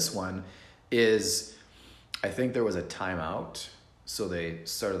happened in this one is I think there was a timeout, so they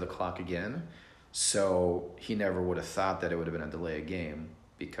started the clock again. So he never would have thought that it would have been a delay game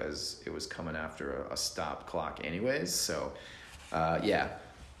because it was coming after a stopped clock anyways. So, yeah,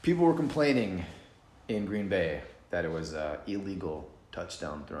 people were complaining in Green Bay that it was an illegal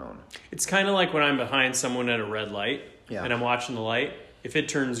touchdown thrown. It's kind of like when I'm behind someone at a red light Yeah. and I'm watching the light. If it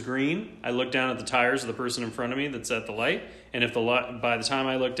turns green, I look down at the tires of the person in front of me that's at the light, and if by the time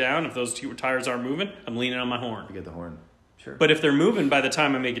I look down, if those two tires aren't moving, I'm leaning on my horn. You get the horn. Sure. But if they're moving by the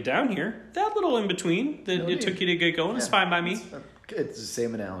time I make it down here, that little in between that No it need. took you to get going is fine by me. It's the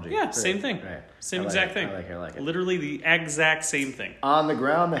same analogy. Yeah, Right, same thing. Right. Same I like exact it. thing. I like it. Literally the exact same thing. On the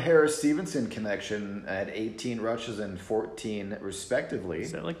ground, the Harris-Stevenson connection at 18 rushes and 14 respectively.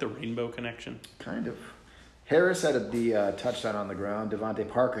 Is that like the rainbow connection? Kind of. Harris had the touchdown on the ground. Devontae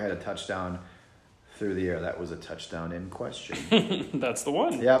Parker had a touchdown through the air. That was a touchdown in question. That's the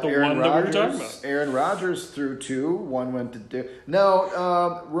one. Yep, The Aaron one that we were Rodgers. talking about. Aaron Rodgers threw 2. One went to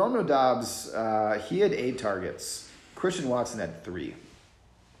No, Romeo Dobbs, he had 8 targets. Christian Watson had 3.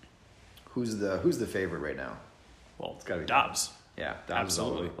 Who's the favorite right now? Well, It's gotta be Dobbs. Yeah, Dobbs is all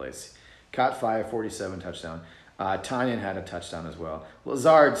over Absolutely. the place. Caught 5, 47 touchdown. Tanyan had a touchdown as well.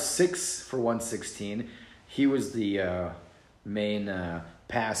 Lazard 6 for 116. He was the main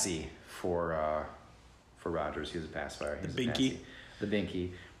passee for Rodgers. He was a pass fire. He was The a binky. passee. The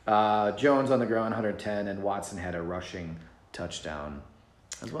binky. Jones on the ground 110, and Watson had a rushing touchdown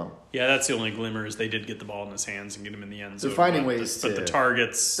as well. Yeah, that's the only glimmer is they did get the ball in his hands and get him in the end zone. They're finding but ways but to- the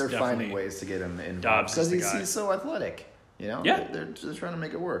targets. They're definitely, finding ways to get him involved Dobbs is because the guy. he's so athletic. You know, Yeah. they're just trying to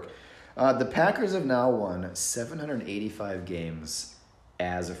make it work. The Packers have now won 785 games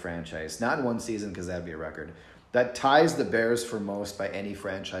as a franchise. Not in one season because that'd be a record. That ties the Bears for most by any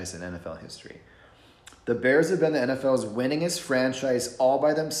franchise in NFL history. The Bears have been the NFL's winningest franchise all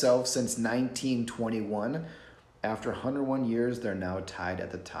by themselves since 1921. After 101 years, they're now tied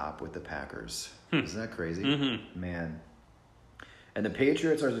at the top with the Packers. Isn't that crazy? Mm-hmm. Man. And the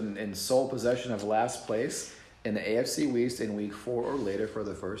Patriots are in sole possession of last place in the AFC West in week 4 or later for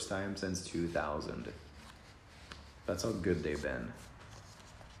the first time since 2000. That's how good they've been.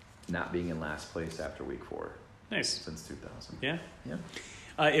 Not being in last place after week 4 Nice. since 2000. Yeah. Yeah.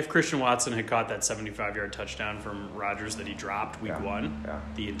 If Christian Watson had caught that 75-yard touchdown from Rodgers that he dropped week Yeah, 1, yeah.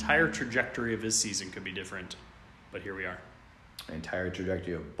 the entire trajectory of his season could be different. But here we are. The entire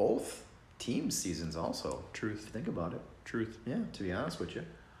trajectory of both teams' seasons also. Truth. Think about it. Truth. Yeah, to be honest with you.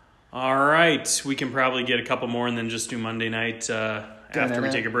 All right. We can probably get a couple more and then just do Monday night after we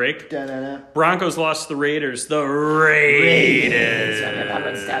take a break. Da-na-na. Broncos lost to the Raiders. The Raiders.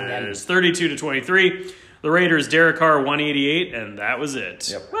 32-23. The Raiders, Derek Carr, 188, and that was it.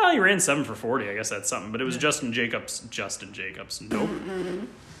 Yep. Well, he ran 7 for 40. I guess that's something. But it was Justin Jacobs. Nope.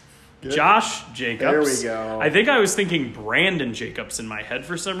 Josh Jacobs. There we go. I think I was thinking Brandon Jacobs in my head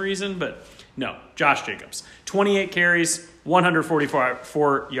for some reason, but no, Josh Jacobs. 28 carries,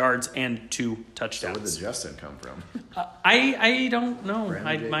 144 yards, and 2 touchdowns. Where did Justin come from? I don't know.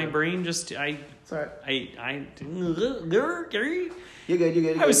 Brandon My Jacobs? brain just It's all right. I You're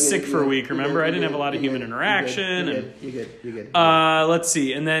good. I was sick for a week, remember? I didn't have a lot of human interaction. You're good. Let's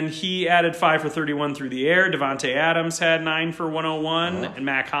see. And then he added 5 for 31 through the air. Devontae Adams had 9 for 101. And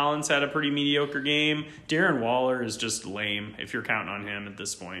Matt Collins had a pretty mediocre game. Darren Waller is just lame. If you're counting on him at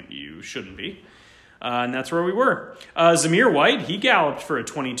this point, you shouldn't be. And that's where we were. Zamir White, he galloped for a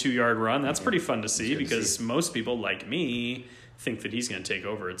 22-yard run. That's pretty fun to see because most people, like me, think that he's going to take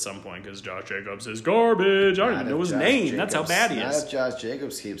over at some point because Josh Jacobs is garbage. I don't even know his name. That's how bad he Not is. if Josh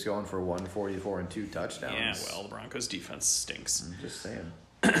Jacobs keeps going for 144 and 2 touchdowns. Yeah, well, the Broncos' defense stinks. I'm just saying.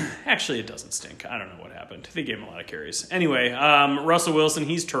 Actually, it doesn't stink. I don't know what happened. They gave him a lot of carries. Anyway, Russell Wilson,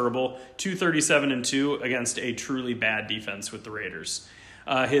 he's terrible. 237 and 2 against a truly bad defense with the Raiders.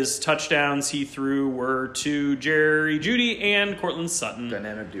 His touchdowns he threw were to Jerry Jeudy and Cortland Sutton,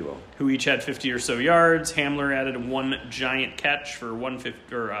 Dynamic duo. who each had 50 or so yards. Hamler added 1 giant catch for 1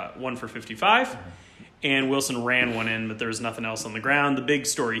 for 55. And Wilson ran one in, but there was nothing else on the ground. The big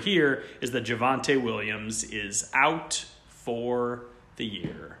story here is that Javonte Williams is out for the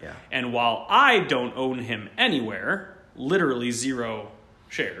year. Yeah. And while I don't own him anywhere, literally 0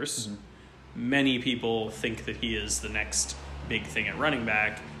 shares, many people think that he is the next big thing at running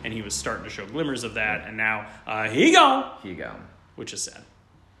back, and he was starting to show glimmers of that, and now he gone, which is sad.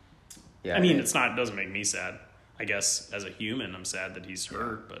 Yeah, I mean, it doesn't make me sad. I guess as a human, I'm sad that he's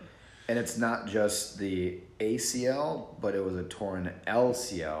hurt, but and it's not just the ACL, but it was a torn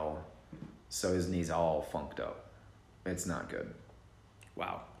LCL, so his knee's all funked up. It's not good.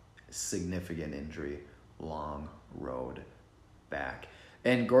 wow. Significant injury, long road back.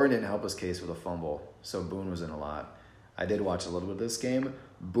 And Gordon didn't help his case with a fumble, so Boone was in a lot. I did watch a little bit of this game.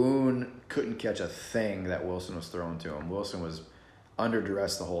 Boone couldn't catch a thing that Wilson was throwing to him. Wilson was under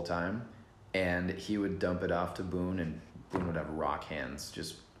duress the whole time, and he would dump it off to Boone, and Boone would have rock hands.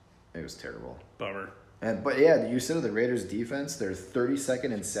 It was terrible. Bummer. But yeah, you said of the Raiders' defense, they're 32nd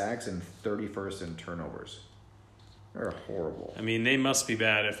in sacks and 31st in turnovers. They're horrible. I mean, they must be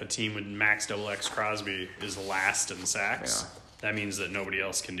bad if a team with Max XX Crosby is last in sacks. Yeah. That means that nobody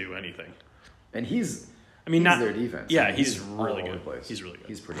else can do anything. And he's not their defense. Yeah, I mean, he's all really over good. the place. He's really good.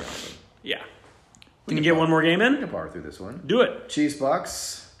 He's pretty awesome. Yeah. Can you get one more game We can in? power through this one. Do it. Chiefs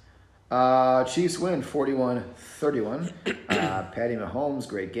Bucks. Chiefs win 41-31. Patty Mahomes,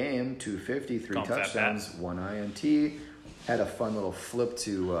 great game. 250, 3 Call him Fat touchdowns, 1 INT. Had a fun little flip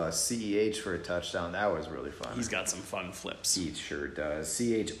to CEH for a touchdown. That was really fun. He's got some fun flips. He sure does.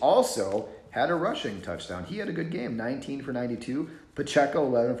 CH also had a rushing touchdown. He had a good game. 19 for 92. Pacheco,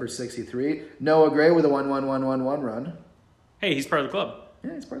 11 for 63. Noah Gray with a 1-1-1-1-1 run. Hey, he's part of the club.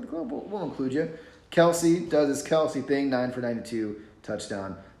 Yeah, he's part of the club. We'll include you. Kelsey does his Kelsey thing, 9 for 92,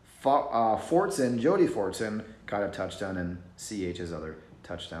 touchdown. Jody Fortson caught a touchdown, and CH's other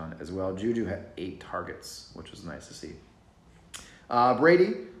touchdown as well. Juju had 8 targets, which was nice to see.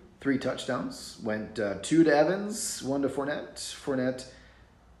 Brady, 3 touchdowns. Went 2 to Evans, 1 to Fournette. Fournette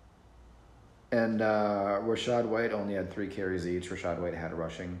and Rashad White only had 3 carries each. Rashad White had a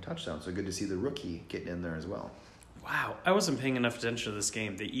rushing touchdown, so good to see the rookie getting in there as well. Wow, I wasn't paying enough attention to this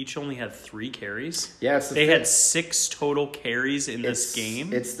game. They each only had 3 carries. Yeah, they had 6 total carries in this game.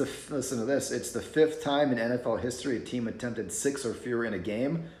 Listen to this. It's the 5th time in NFL history a team attempted 6 or fewer in a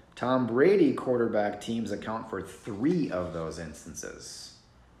game. Tom Brady quarterback teams account for 3 of those instances.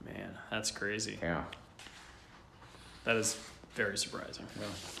 Man, that's crazy. Yeah. That is very surprising.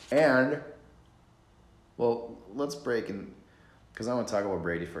 And, well, let's break and because I want to talk about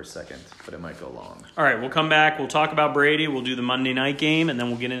Brady for a second, but it might go long. All right, we'll come back. We'll talk about Brady. We'll do the Monday night game, and then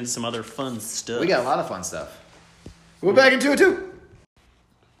we'll get into some other fun stuff. We got a lot of fun stuff. We're back into it, too.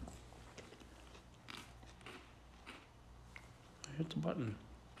 I hit the button.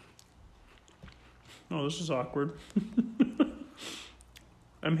 Oh, this is awkward.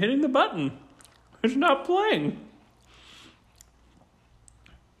 I'm hitting the button. It's not playing.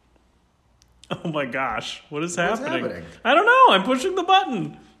 Oh my gosh. What is happening? I don't know. I'm pushing the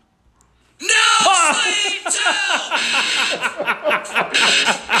button. No, Sweet Tooth!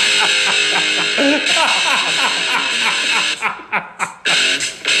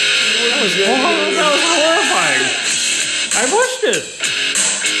 That was horrifying. I pushed it.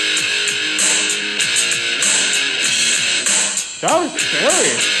 That was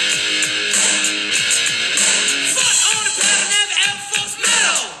scary. Foot on the pedal, never ever false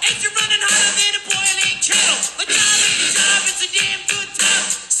metal. Engine running hotter than a boiling kettle. A job is a job, it's a damn good time.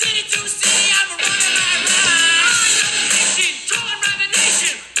 City to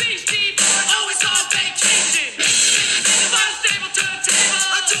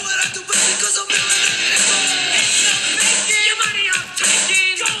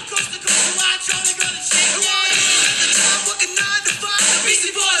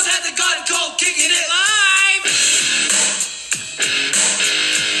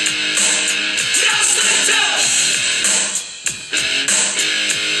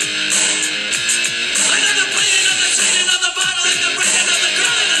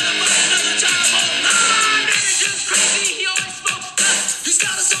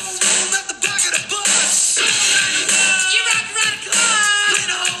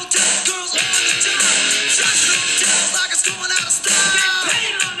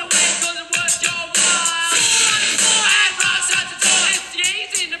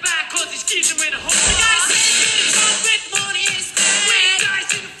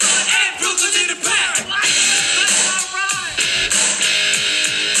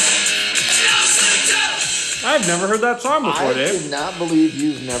I've never heard that song before, I Dave. cannot believe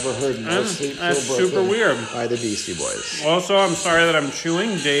you've never heard No That's- Sleep Till that's Brooklyn super weird. by the Beastie Boys. Also, I'm sorry that I'm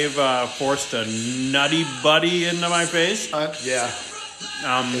chewing. Dave forced a nutty buddy into my face. Yeah.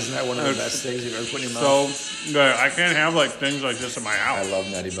 Isn't that one of the best things you've ever put in your mouth? So good. I can't have like things like this in my I house. love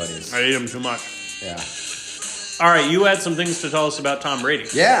Nutty Buddies. I eat them too much. Yeah. All right, you had some things to tell us about Tom Brady.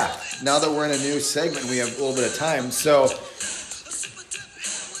 Yeah. Now that we're in a new segment, we have a little bit of time. So,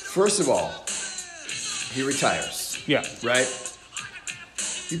 first of all, he retires, Yeah. right?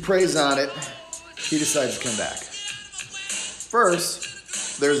 He prays on it. He decides to come back.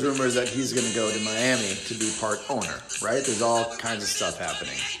 First, there's rumors that he's going to go to Miami to be part owner, right? There's all kinds of stuff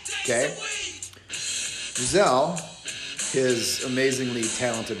happening. Okay? Giselle, his amazingly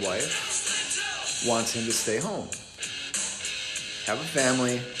talented wife, wants him to stay home. Have a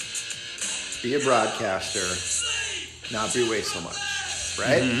family, be a broadcaster, not be away so much,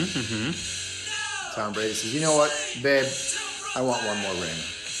 right? Tom Brady says, you know what, babe, I want one more ring.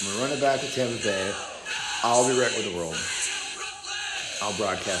 I'm going to run it back to Tampa Bay. I'll be right with the world. I'll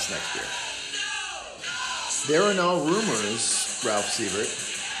broadcast next year. There are now rumors, Ralph Siebert,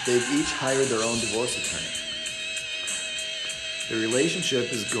 they've each hired their own divorce attorney. The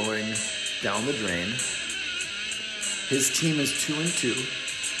relationship is going down the drain. His team is 2-2.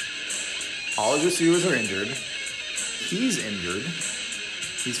 All his receivers are injured. He's injured.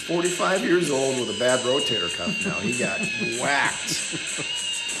 He's 45 years old with a bad rotator cuff now. He got whacked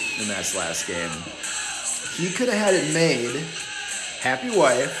in that last game. He could have had it made. Happy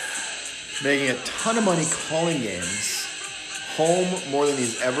wife, making a ton of money calling games. Home more than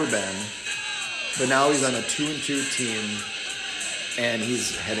he's ever been. But now he's on a 2-2 team, and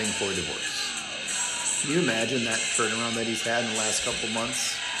he's heading for a divorce. Can you imagine that turnaround that he's had in the last couple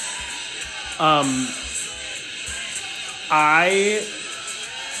months? I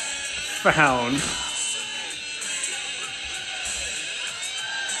found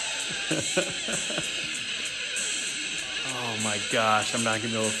oh my gosh, I'm not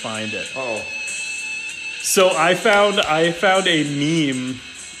gonna be able to find it. Oh, So I found a meme,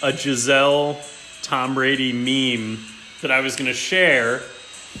 a Giselle Tom Brady meme that I was gonna share,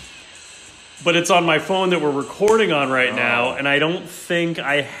 but it's on my phone that we're recording on right now, and I don't think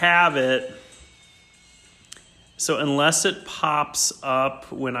I have it. So unless it pops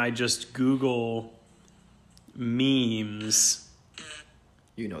up when I just Google memes.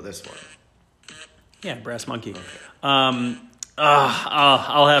 you know this one. Yeah, Brass Monkey. I'll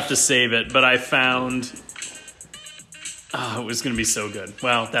have to save it, but I found... it was going to be so good.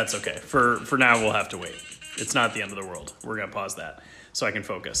 Well, that's okay. For now, we'll have to wait. It's not the end of the world. We're going to pause that so I can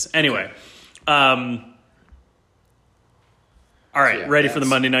focus. Anyway. All right, Yeah, ready for the that's-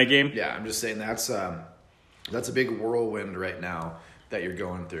 Monday night game? Yeah, I'm just saying that's a big whirlwind right now that you're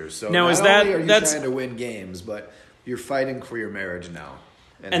going through. So Now, not is that- only are you that's- trying to win games, but you're fighting for your marriage now.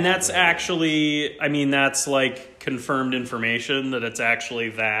 And that's actually, I mean, that's like confirmed information that it's actually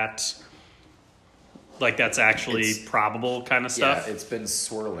that, like that's actually It's- probable kind of stuff. Yeah, it's been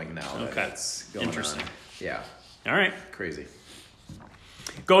swirling now. Okay. That's going Interesting. on. Yeah, All right. crazy.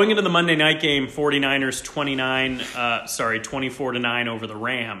 Going into the Monday night game, 49ers 24-9 over the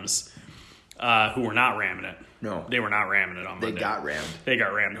Rams, who were not ramming it. No. They were not ramming it on They Monday. got rammed They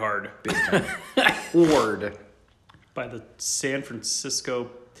got rammed hard big time. Horde. by the San Francisco.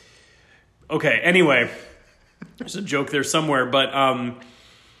 Okay, anyway, there's a joke there somewhere, but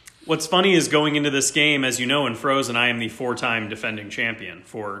what's funny is going into this game, as you know, in Frozen, I am the 4-time defending champion,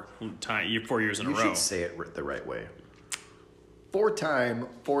 4 years in a You row. should say it the right way. 4-time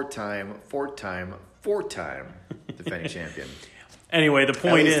defending champion. Anyway, the At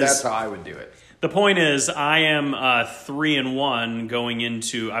point least is that's how I would do it. the point is I am 3-1 going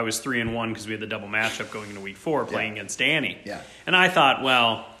into. I was 3-1 because we had the double matchup going into week 4 playing against Danny. Yeah. And I thought,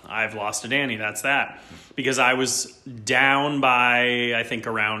 well, I've lost to Danny. That's that. Because I was down by, I think,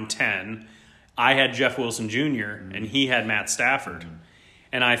 around 10. I had Jeff Wilson Jr. And he had Matt Stafford.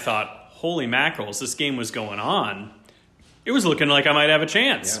 And I thought, holy mackerels, this game was going on. It was looking like I might have a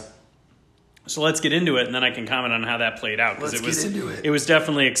chance. Yeah. So let's get into it, and then I can comment on how that played out. 'cause Let's it was, get into it. It was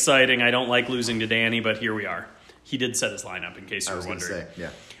definitely exciting. I don't like losing to Danny, but here we are. He did set his lineup, in case you I were was going to wondering. say, yeah.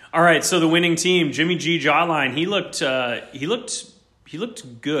 All right, so the winning team, Jimmy G Jawline, he looked good.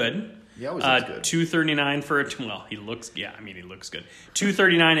 He always looks good. 239 for he looks good.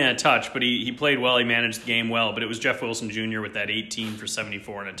 239 and a touch, but he played well. He managed the game well, but it was Jeff Wilson Jr. with that 18 for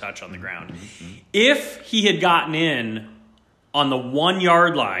 74 and a touch on the ground. If he had gotten in on the 1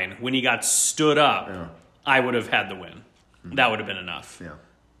 yard line when he got stood up, Yeah. I would have had the win. That would have been enough. Yeah.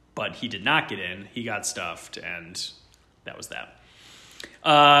 But he did not get in. He got stuffed, and that was that.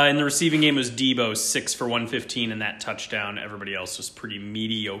 In the receiving game, it was Debo, 6 for 115, and that touchdown. Everybody else was pretty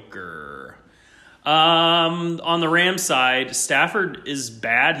mediocre. On the Rams side, Stafford is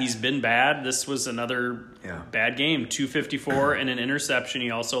bad. He's been bad. This was another bad game. 254 and an interception.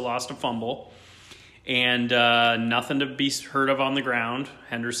 He also lost a fumble. And nothing to be heard of on the ground.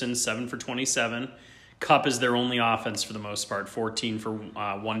 Henderson, 7 for 27. Kupp is their only offense for the most part, 14 for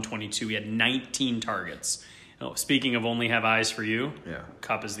 122. He had 19 targets. Oh, speaking of only have eyes for you,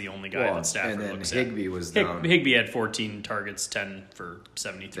 Kupp is the only guy that Stafford looks at. And then Higbee was down. Higbee had 14 targets, 10 for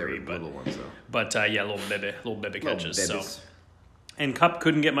 73. They were little ones, though. But little bibby catches. So, and Kupp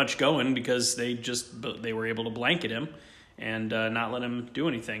couldn't get much going because they were able to blanket him and not let him do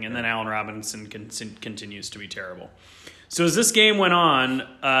anything. And then Allen Robinson continues to be terrible. So as this game went on,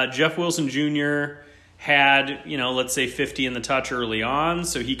 Jeff Wilson Jr. had, let's say 50 in the touch early on.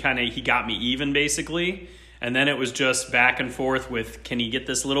 So he got me even basically. And then it was just back and forth with, can he get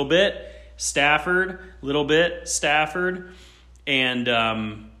this little bit? Stafford. And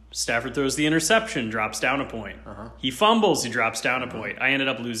Stafford throws the interception, drops down a point. He fumbles, he drops down a point. I ended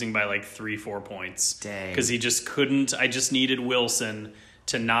up losing by 3-4 points. Dang. Because he just couldn't. I just needed Wilson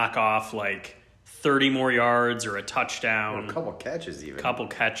to knock off 30 more yards or a touchdown. Or a couple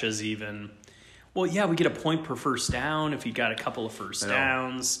catches even. Well, yeah, we get a point per first down if he got a couple of first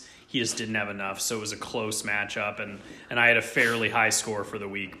downs. He just didn't have enough, so it was a close matchup, and I had a fairly high score for the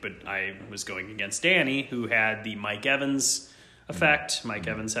week, but I was going against Danny, who had the Mike Evans effect. Mike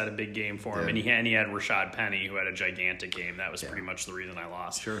Evans had a big game for him, and he had Rashad Penny, who had a gigantic game. That was pretty much the reason I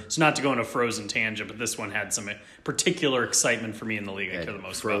lost. Sure. So not to go on a frozen tangent, but this one had some particular excitement for me in the league. I care the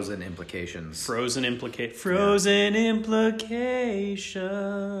most frozen about. implications. Frozen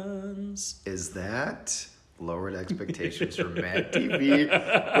implications. Is that lowered expectations for Mad TV?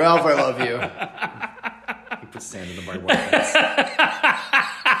 Ralph, I love you. He put sand in the barbed wire fence.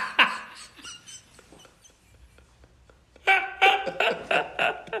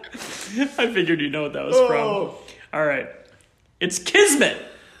 I figured you'd know what that was from. All right. It's Kismet.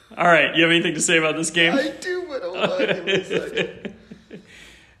 All right. You have anything to say about this game? I do, but hold on. Give me a second.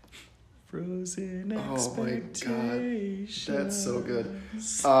 Frozen Oh my god, that's so good.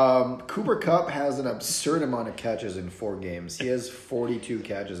 Cooper Kupp has an absurd amount of catches in 4 games. He has 42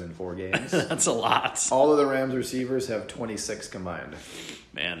 catches in 4 games. That's a lot. All of the Rams receivers have 26 combined.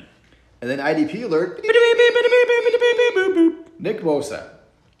 Man. And then IDP alert. Nick Bosa.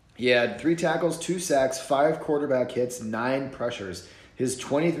 He had 3 tackles, 2 sacks, 5 quarterback hits, 9 pressures. His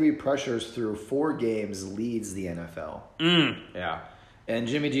 23 pressures through 4 games leads the NFL. Yeah. And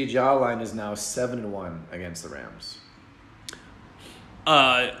Jimmy G. Jawline is now 7-1 against the Rams.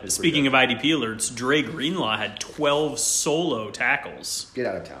 Speaking of IDP alerts, Dre Greenlaw had 12 solo tackles. Get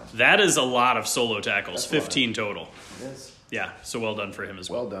out of town. That is a lot of solo tackles, That's 15 total. It is. Yeah, so well done for him as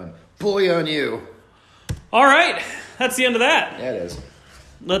well. Well done. Bully on you. All right, that's the end of that. Yeah, it is.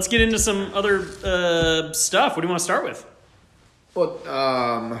 Let's get into some other stuff. What do you want to start with? Well,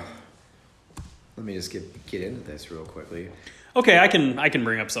 let me just get into this real quickly. Okay, I can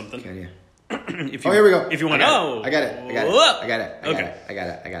bring up something. Can you? If you here we go. If you want I to. got it.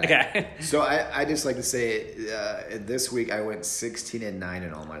 Okay. So I just like to say this week I went 16-9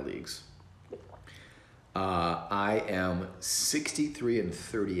 in all my leagues. I am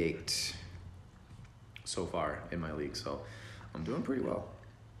 63-38 so far in my league, so I'm doing pretty well.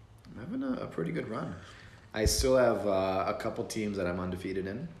 I'm having a pretty good run. I still have a couple teams that I'm undefeated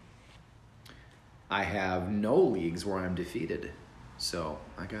in. I have no leagues where I'm defeated, so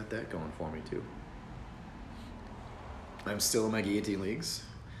I got that going for me too. I'm still in my guillotine leagues.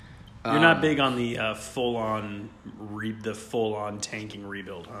 You're not big on the full-on tanking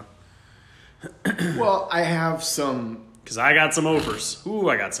rebuild, huh? Well, I have some. Because I got some offers. Ooh,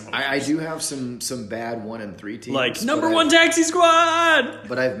 I got some offers. I do have some bad 1 and 3 teams. Like number 1 taxi squad.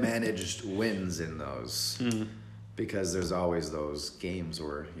 But I've managed wins in those because there's always those games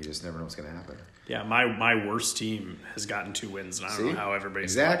where you just never know what's going to happen. Yeah, my worst team has gotten 2 wins, and I don't know how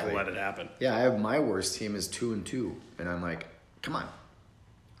everybody's let it happen. Yeah, I have my worst team is 2-2, and I'm like, come on,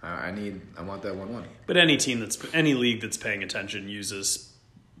 I want that 1-1. But any league that's paying attention uses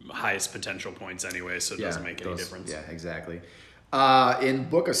highest potential points anyway, so it doesn't make any difference. Yeah, exactly. In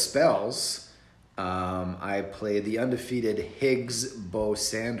Book of Spells, I play the undefeated Higgs Bo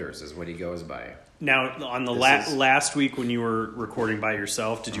Sanders is what he goes by. Now, on the last week when you were recording by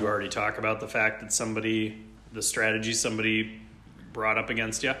yourself, did you already talk about the fact that the strategy somebody brought up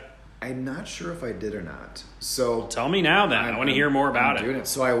against you? I'm not sure if I did or not. So tell me now then. I want to hear more about it.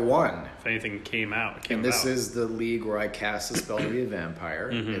 So I won. If anything came out. And this is the league where I cast a spell to be a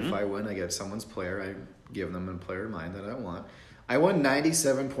vampire. If I win, I get someone's player. I give them a player of mine that I want. I won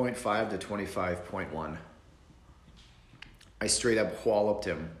 97.5 to 25.1. I straight up walloped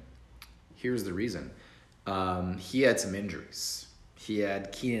him. Here's the reason. He had some injuries. He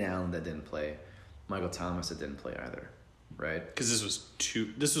had Keenan Allen that didn't play. Michael Thomas that didn't play either. Right? Because this was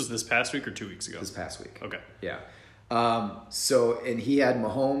this past week or 2 weeks ago? This past week. Okay. Yeah. And he had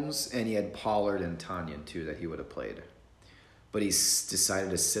Mahomes and he had Pollard and Tanyan too that he would have played. But he decided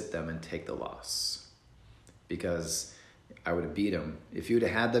to sit them and take the loss. Because I would have beat him. If you would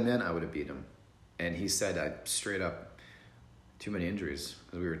have had them in, I would have beat him. And he said, I straight up, too many injuries.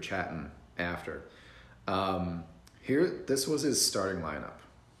 Because we were chatting after. This was his starting lineup.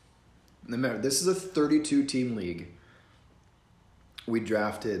 Remember, this is a 32-team league. We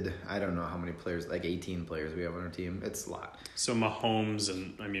drafted, I don't know how many players, like 18 players we have on our team. It's a lot. So Mahomes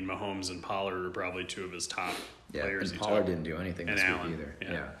and Pollard are probably two of his top players. And Pollard didn't do anything this week either.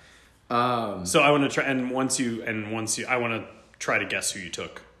 Yeah. So I want to try, and once you, I want to try to guess who you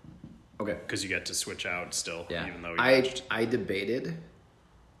took. Okay. Because you get to switch out still. Yeah. Even though I debated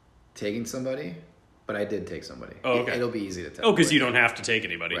taking somebody, but I did take somebody. Oh, okay. It'll be easy to tell. Oh, because you don't have to take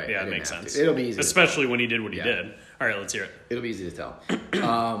anybody. Right, Yeah, it makes sense. It'll be easy. Especially when he did what he did. All right, let's hear it. It'll be easy to tell.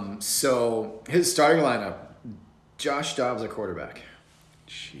 So his starting lineup: Josh Dobbs at quarterback,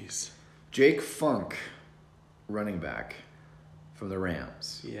 Jeez. Jake Funk, running back from the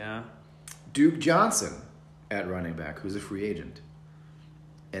Rams, Yeah. Duke Johnson at running back, who's a free agent,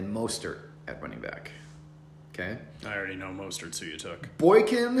 and Mostert at running back. Okay. I already know Mostert's who you took.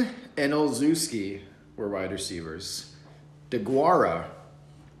 Boykin and Olszewski were wide receivers. DeGuara,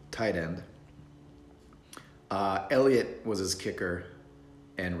 tight end. Elliott was his kicker,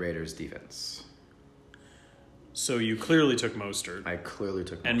 and Raiders defense. So you clearly took Mostert. I clearly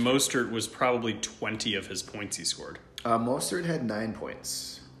took Mostert. And Mostert was probably 20 of his points he scored. Mostert had 9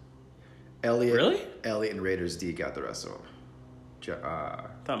 points. Elliott, Really? Elliott and Raiders D got the rest of them. I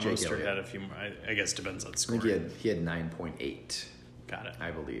thought Jake Mostert Elliott. had a few more. I guess it depends on I scoring. think he had 9.8. Got it. I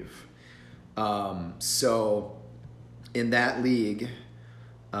believe. So in that league,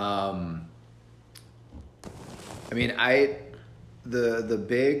 the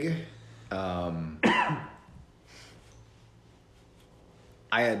big,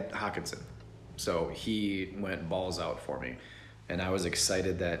 I had Hawkinson, so he went balls out for me, and I was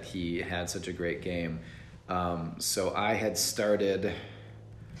excited that he had such a great game. So I had started. Let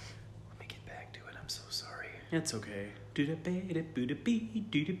me get back to it. I'm so sorry. It's okay. I'm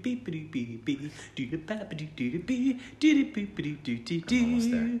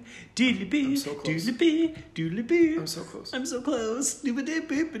so close. I'm so close. I'm so close.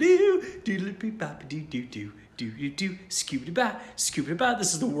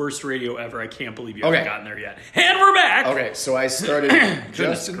 This is the worst radio ever. I can't believe you haven't gotten there yet. And we're back. Okay, so I started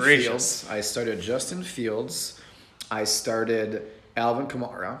Justin gracious. Fields. I started Justin Fields. I started Alvin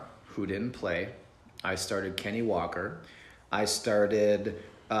Kamara, who didn't play. I started Kenny Walker. I started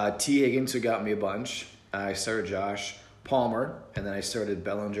T. Higgins, who got me a bunch. I started Josh Palmer, and then I started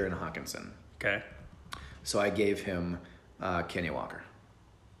Bellinger and Hawkinson. Okay. So I gave him Kenny Walker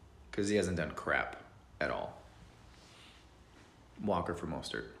because he hasn't done crap at all. Walker for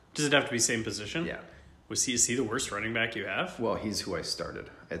Mostert. Does it have to be same position? Yeah. Is he the worst running back you have? Well, he's who I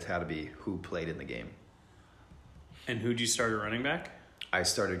started. It had to be who played in the game. And who'd you start at running back? I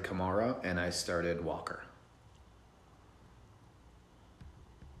started Kamara and I started Walker.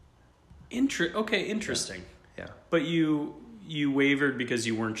 Interesting. Yeah. But you wavered because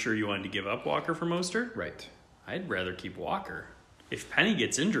you weren't sure you wanted to give up Walker for Mostert? Right. I'd rather keep Walker. If Penny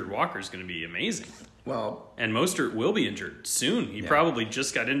gets injured, Walker's going to be amazing. Well, And Mostert will be injured soon. He probably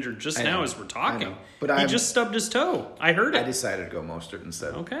just got injured just I now know. as we're talking. I know. But he just stubbed his toe. I heard I it. decided to go Mostert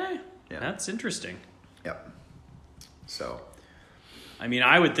instead. Okay. Yeah. That's interesting. Yep. So, I memean,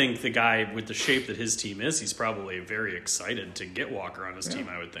 I would think the guy with the shape that his team is, he's probably very excited to get Walker on his team,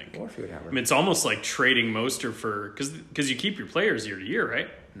 I would think. or if you would have I mean, it's almost like trading Mostert for... Because you keep your players year to year, right?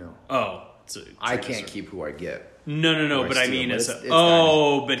 No. Oh. I can't keep who I get. No, Or but I steal, mean, but it's it's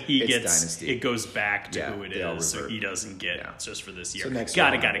but he It's gets dynasty. it goes back to Yeah, who it they all is, so revert. he doesn't get Yeah. just for this year. So next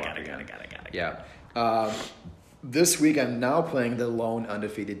got year it. I'll walk again. Yeah. This week I'm now playing the lone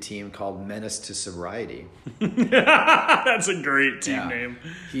undefeated team called Menace to Sobriety. That's a great team Yeah. name.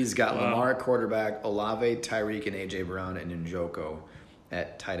 He's got Lamar at quarterback, Olave, Tyreek, and AJ Brown, and Njoku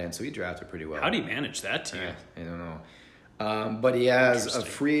at tight end. So he drafted pretty well. How do you manage that team? I don't know. But he has a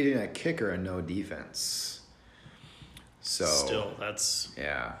Interesting. free agent at kicker and no defense. So Still, that's.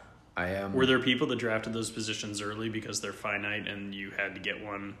 yeah, I am. Were there people that drafted those positions early because they're finite and you had to get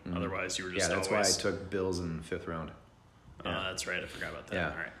one? Otherwise, you were Yeah, just that's always. why I took Bills in the 5th round. Oh, that's right. I forgot about that.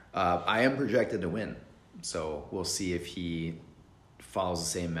 Yeah. All right. I am projected to win, so we'll see if he follows the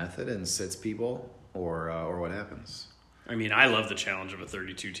same method and sits people, or what happens. I mean, I love the challenge of a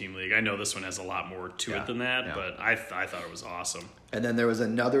 32-team league. I know this one has a lot more to it than that, but I thought it was awesome. And then there was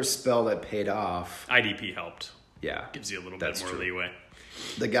another spell that paid off. IDP helped. Yeah. Gives you a little bit more leeway.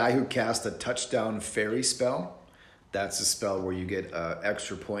 The guy who cast a touchdown fairy spell, that's a spell where you get an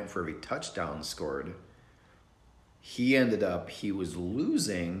extra point for every touchdown scored. He was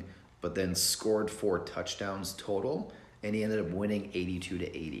losing, but then scored 4 touchdowns total, and he ended up winning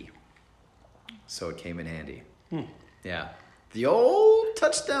 82-80. So it came in handy. Yeah. The old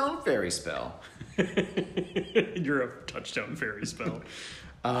touchdown fairy spell. You're a touchdown fairy spell.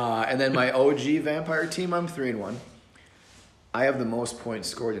 And then my OG vampire team, I'm 3-1. I have the most points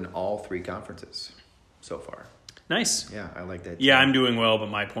scored in all 3 conferences so far. Nice. Yeah, I like that team. Yeah, I'm doing well, but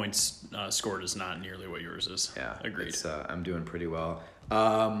my points scored is not nearly what yours is. Yeah, agreed. I'm doing pretty well.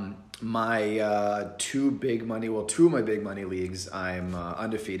 My 2 of my big money leagues, I'm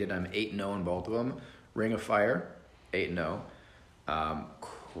undefeated. I'm 8-0 in both of them. Ring of Fire, 8-0.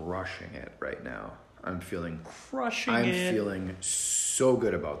 Crushing it right now. I'm feeling so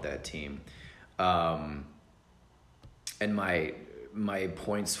good about that team. And my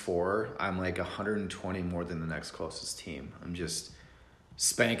points for, I'm like 120 more than the next closest team. I'm just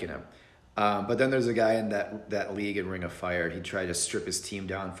spanking him. But then there's a guy in that league in Ring of Fire. He tried to strip his team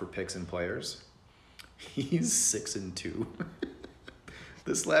down for picks and players. He's 6-2.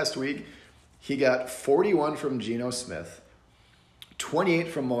 This last week, he got 41 from Geno Smith, 28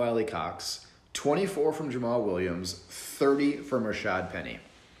 from Mo Alley Cox, 24 from Jamal Williams, 30 from Rashad Penny.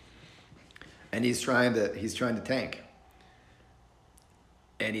 And he's trying to tank.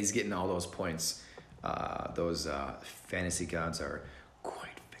 And he's getting all those points. Those fantasy gods are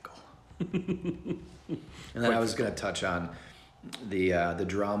quite fickle. And then I was going to touch on the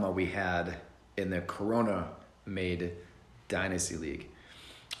drama we had in the Corona-made Dynasty League,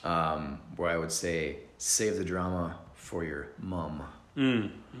 where I would say, save the drama for your mom.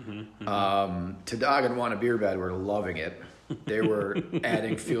 Tadag and Wanna Beer Bad were loving it. They were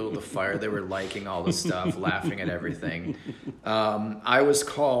adding fuel to the fire. They were liking all the stuff, laughing at everything. I was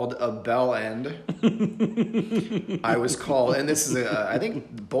called a bell end. I was called, and this is I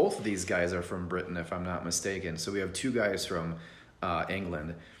think both of these guys are from Britain, if I'm not mistaken. So we have 2 guys from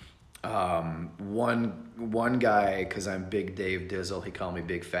England. One guy, because I'm Big Dave Dizzle, he called me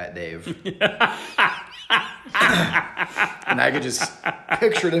Big Fat Dave. And I could just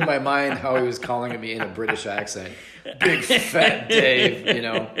picture it in my mind how he was calling me in a British accent. Big Fat Dave, you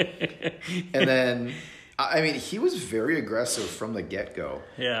know. And then, I mean, he was very aggressive from the get-go.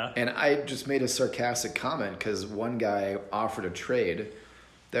 Yeah. And I just made a sarcastic comment because one guy offered a trade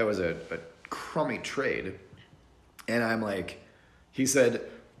that was a crummy trade. And I'm like, he said,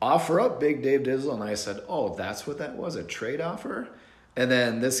 offer up Big Dave Dizzle. And I said, oh, that's what that was, a trade offer? And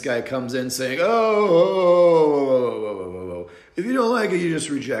then this guy comes in saying, oh, if you don't like it, you just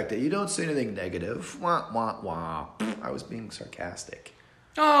reject it. You don't say anything negative. Wah, wah, wah. I was being sarcastic.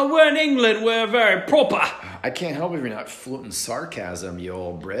 Oh, we're in England. We're very proper. I can't help if you're not fluent sarcasm, you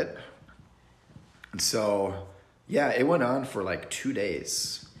old Brit. And so, yeah, it went on for like 2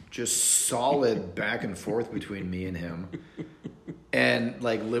 days. Just solid back and forth between me and him. And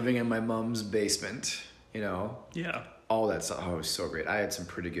like living in my mom's basement, you know. Yeah. All that stuff. Oh, it was so great. I had some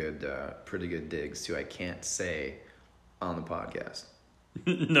pretty good digs too. I can't say on the podcast.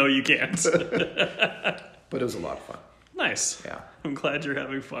 No, you can't. But it was a lot of fun. Nice. Yeah. I'm glad you're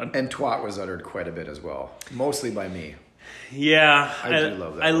having fun. And twat was uttered quite a bit as well. Mostly by me. Yeah. I do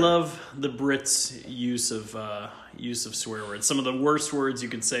love that. I love the Brits' use of swear words. Some of the worst words you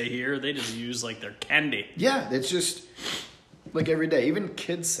could say here, they just use like they're candy. Yeah, it's just like every day. Even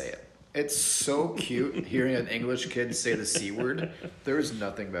kids say it. It's so cute hearing an English kid say the C word. There is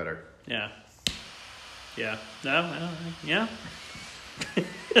nothing better. Yeah. Yeah. No, yeah.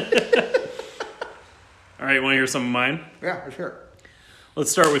 All right, want to hear some of mine? Yeah, for sure.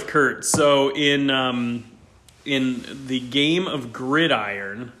 Let's start with Kurt. So in the game of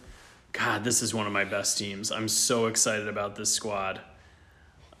Gridiron, God, this is one of my best teams. I'm so excited about this squad.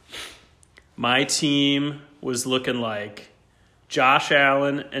 My team was looking like Josh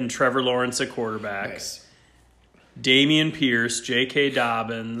Allen and Trevor Lawrence at quarterback. Nice. Dameon Pierce, J.K.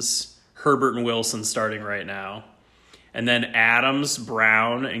 Dobbins, Herbert and Wilson starting right now. And then Adams,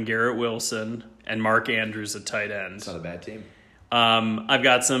 Brown, and Garrett Wilson, and Mark Andrews at tight end. It's not a bad team. I've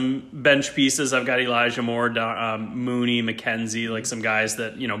got some bench pieces. I've got Elijah Moore, Mooney, McKenzie, like some guys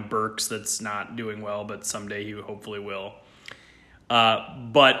that, you know, Burks that's not doing well, but someday he hopefully will.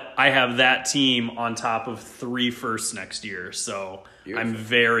 But I have that team on top of 3 firsts next year, so beautiful. I'm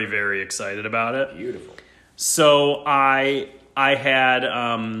very, very excited about it. Beautiful. So I I had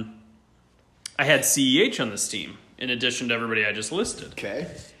CEH on this team in addition to everybody I just listed. Okay.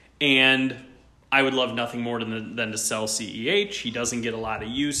 And I would love nothing more than to sell CEH. He doesn't get a lot of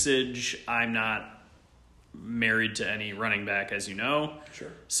usage. I'm not married to any running back, as you know.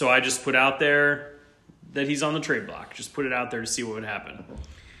 Sure. So I just put out there that he's on the trade block. Just put it out there to see what would happen.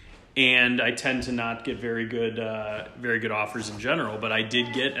 And I tend to not get very good offers in general, but I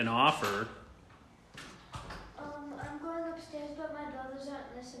did get an offer. I'm going upstairs, but my brothers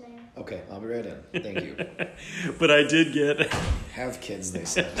aren't listening. Okay, I'll be right in. Thank you. But I did get. Have kids, they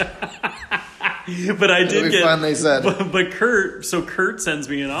said. But I did It'll be get. fun, they said. But Kurt sends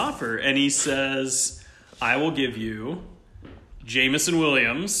me an offer, and he says, "I will give you Jamison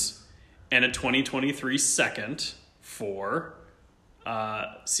Williams and a 2023 second for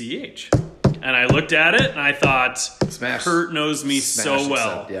CH." And I looked at it and I thought, Smash. Kurt knows me Smash so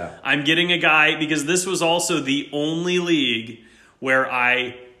well. accept, yeah. I'm getting a guy, because this was also the only league where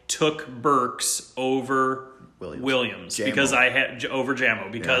I took Burks over Williams Jamo. because I had over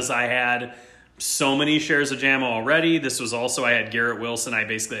Jamo because I had so many shares of Jamo already. This was also, I had Garrett Wilson. I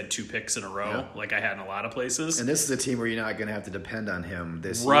basically had 2 picks in a row, like I had in a lot of places. And this is a team where you're not going to have to depend on him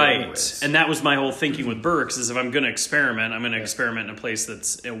this year. Right. anyways. And that was my whole thinking with Burks, is if I'm going to experiment, I'm going to experiment in a place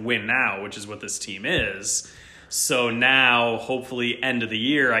that's a win now, which is what this team is. So now, hopefully, end of the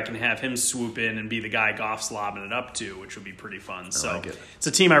year, I can have him swoop in and be the guy Goff's lobbing it up to, which would be pretty fun. So like it. It's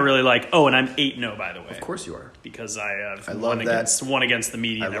a team I really like. Oh, and I'm 8-0, by the way. Of course you are. Because I have love won against the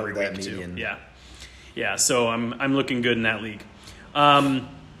median I love every that week, median. too. Yeah, so I'm looking good in that league. All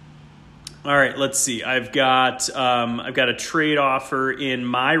right, let's see. I've got a trade offer in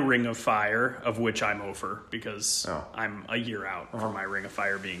my Ring of Fire, of which I'm over because I'm a year out from my Ring of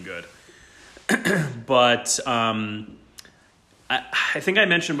Fire being good. But I think I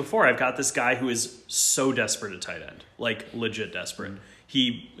mentioned before, I've got this guy who is so desperate at tight end, like legit desperate.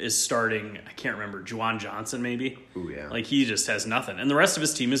 He is starting, I can't remember, Juwan Johnson maybe? Ooh, yeah. Like he just has nothing. And the rest of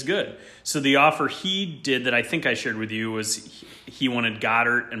his team is good. So the offer he did that I think I shared with you was he wanted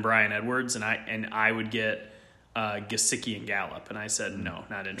Goddard and Bryan Edwards, and I would get Gesicki and Gallup. And I said, no,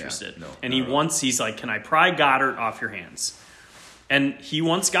 not interested. Yeah, no, and he's like, can I pry Goddard off your hands? And he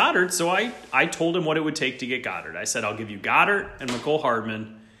wants Goddard, so I told him what it would take to get Goddard. I said, I'll give you Goddard and McCole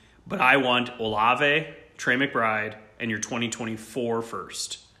Hardman, but I want Olave, Trey McBride, and your 2024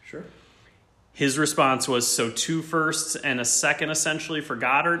 first. Sure. His response was, so 2 firsts and a second essentially for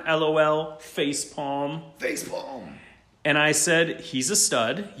Goddard, LOL, facepalm. Facepalm. And I said, he's a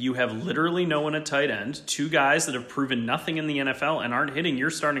stud. You have literally no one at tight end. 2 guys that have proven nothing in the NFL and aren't hitting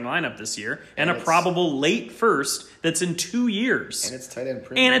your starting lineup this year. And a probable late first that's in 2 years. And it's tight end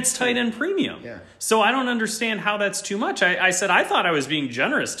premium. Yeah. Yeah. So I don't understand how that's too much. I said, I thought I was being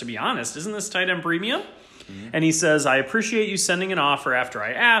generous, to be honest. Isn't this tight end premium? Mm-hmm. And he says, I appreciate you sending an offer after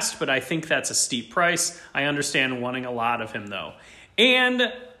I asked, but I think that's a steep price. I understand wanting a lot of him, though.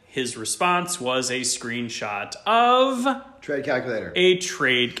 And his response was a screenshot of Trade calculator. A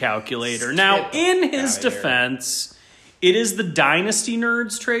trade calculator. Now, in his defense, it is the Dynasty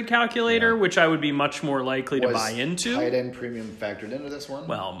Nerds trade calculator, which I would be much more likely to buy into. Tight end premium factored into this one?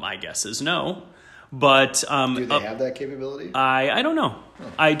 Well, my guess is no. But do they have that capability? I don't know.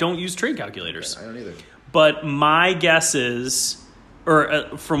 I don't use trade calculators. Okay, I don't either. But my guess is,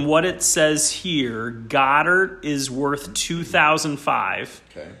 from what it says here, Goddard is worth $2,005.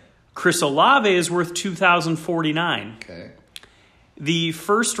 Okay. Chris Olave is worth $2,049. Okay. The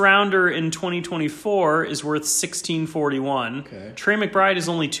first rounder in 2024 is worth $1,641. Okay. Trey McBride is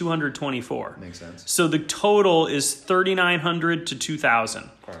only $224. Makes sense. So the total is $3,900 to $2,000.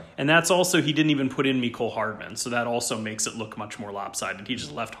 Okay. And that's also, he didn't even put in Mecole Hardman, so that also makes it look much more lopsided. He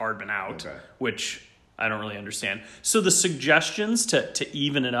just left Hardman out, which I don't really understand. So the suggestions to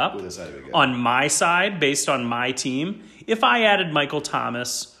even it up on my side, based on my team, if I added Michael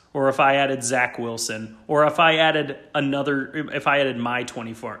Thomas, or if I added Zach Wilson, or if I added my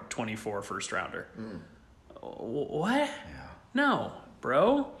 24 first rounder. What? Yeah. No,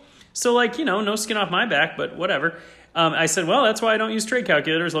 bro. So no skin off my back, but whatever. I said, well, that's why I don't use trade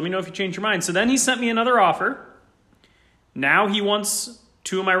calculators. Let me know if you change your mind. So then he sent me another offer. Now he wants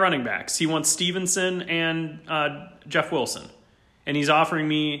 2 of my running backs. He wants Stevenson and Jeff Wilson. And he's offering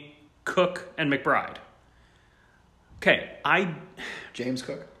me Cook and McBride. Okay, James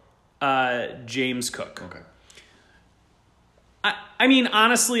Cook? James Cook. Okay. I mean,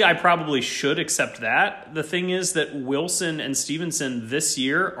 honestly, I probably should accept that. The thing is that Wilson and Stevenson this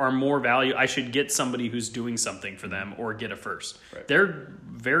year are more value. I should get somebody who's doing something for them or get a first. Right. They're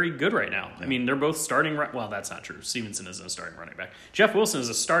very good right now. I mean, they're both starting. Well, that's not true. Stevenson isn't a starting running back. Jeff Wilson is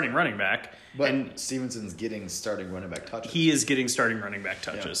a starting running back. But and Stevenson's getting starting running back touches. he is getting starting running back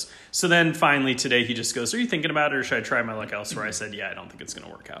touches. So then finally today he just goes, are you thinking about it or should I try my luck elsewhere? I said, yeah, I don't think it's going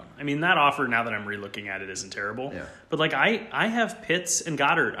to work out. I mean, that offer, now that I'm relooking at it, isn't terrible. Yeah. But like I have Pitts and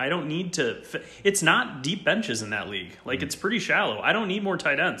Goddard. I don't need to it's not deep benches in that league. Like it's pretty shallow. I don't need more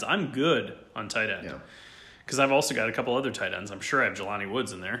tight ends. I'm good on tight end. Yeah. Because I've also got a couple other tight ends. I'm sure I have Jelani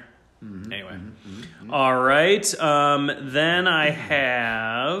Woods in there. Anyway. All right. Then I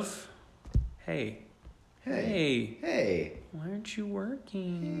have... Hey. Why aren't you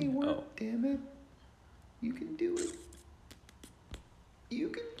working? Hey, work, damn it. You can do it. You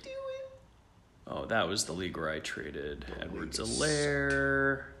can do it. Oh, that was the league where I traded Edwards league is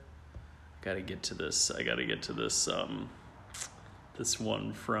Alaire. Gotta get to this. I gotta get to this this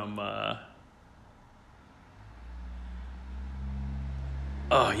one from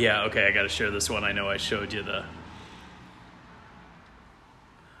oh yeah, okay, I gotta share this one. I know I showed you the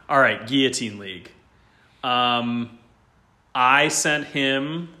Alright, Guillotine League. I sent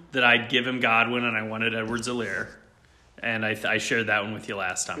him that I'd give him Godwin and I wanted Edwards Alaire. And I shared that one with you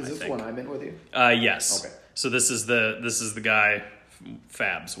last time. Is this I think. one I'm in with you? Yes. Okay. So this is the guy,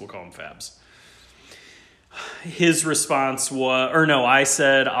 Fabs. We'll call him Fabs. His response was, or no, I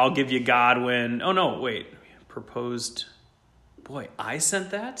said I'll give you Godwin. Oh no, wait, proposed. Boy, I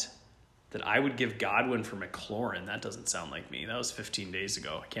sent that I would give Godwin for McLaurin. That doesn't sound like me. That was 15 days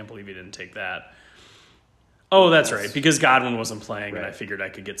ago. I can't believe he didn't take that. Oh, that's right, because Godwin wasn't playing, and I figured I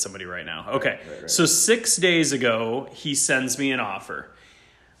could get somebody right now. Okay, right. So 6 days ago, he sends me an offer.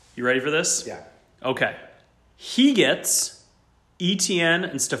 You ready for this? Yeah. Okay. He gets ETN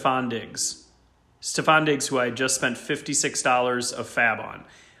and Stephon Diggs. Stephon Diggs, who I just spent $56 of fab on.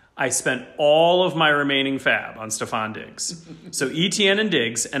 I spent all of my remaining fab on Stephon Diggs. So ETN and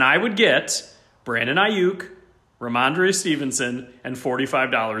Diggs, and I would get Brandon Ayuk, Ramondre Stevenson, and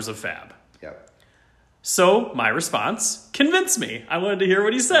 $45 of fab. Yep. So my response convinced me. I wanted to hear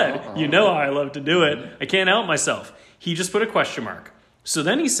what he said. You know how I love to do it. I can't help myself. He just put a question mark. So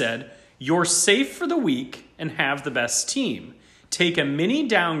then he said, you're safe for the week and have the best team. Take a mini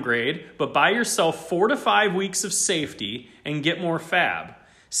downgrade, but buy yourself 4 to 5 weeks of safety and get more fab.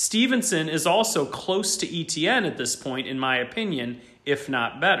 Stevenson is also close to ETN at this point, in my opinion, if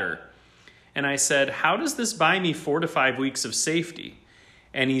not better. And I said, how does this buy me 4 to 5 weeks of safety?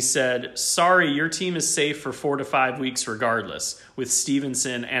 And he said, sorry, your team is safe for 4 to 5 weeks regardless, with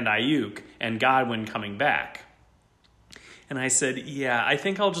Stevenson and Ayuk and Godwin coming back. And I said, yeah, I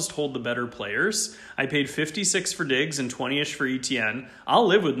think I'll just hold the better players. I paid $56 for Diggs and $20-ish for ETN. I'll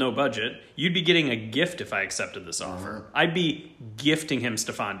live with no budget. You'd be getting a gift if I accepted this offer. I'd be gifting him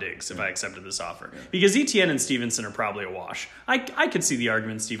Stephon Diggs if I accepted this offer. Because ETN and Stevenson are probably a wash. I could see the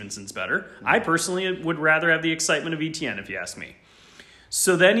argument Stevenson's better. I personally would rather have the excitement of ETN if you ask me.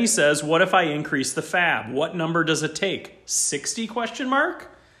 So then he says, what if I increase the fab? What number does it take? 60 question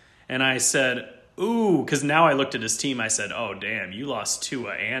mark? And I said, ooh, because now I looked at his team. I said, oh, damn, you lost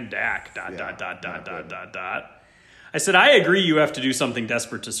Tua and Dak, ... I said, I agree you have to do something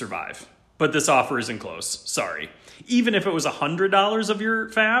desperate to survive, but this offer isn't close. Sorry. Even if it was $100 of your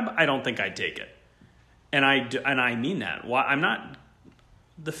fab, I don't think I'd take it. And I mean that.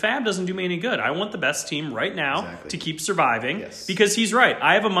 The fab doesn't do me any good. I want the best team right now to keep surviving because he's right.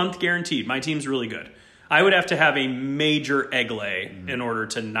 I have a month guaranteed. My team's really good. I would have to have a major egg lay in order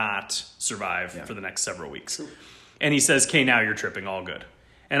to not survive for the next several weeks. True. And he says, okay, now you're tripping, all good.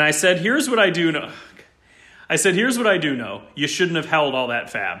 And I said, here's what I do know. You shouldn't have held all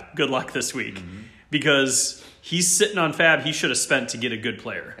that fab. Good luck this week. Because he's sitting on fab he should have spent to get a good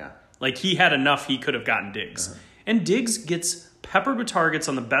player. Yeah. Like he had enough he could have gotten Diggs. And Diggs gets peppered with targets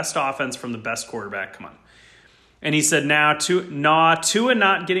on the best offense from the best quarterback. Come on. And he said, Tua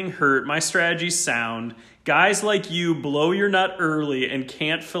not getting hurt. My strategy's sound. Guys like you blow your nut early and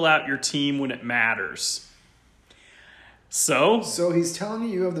can't fill out your team when it matters. So he's telling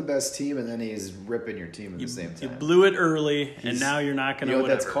you have the best team, and then he's ripping your team at the same time. You blew it early, and now you're not going to. You know what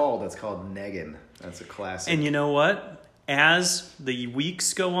that's called? That's called negging. That's a classic. And you know what? As the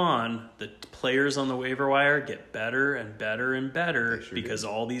weeks go on, the players on the waiver wire get better and better and better because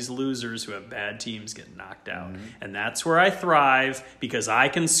all these losers who have bad teams get knocked out. And that's where I thrive because I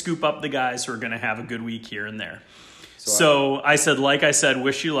can scoop up the guys who are going to have a good week here and there. So I said,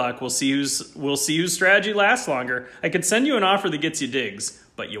 wish you luck. We'll see whose strategy lasts longer. I could send you an offer that gets you Diggs,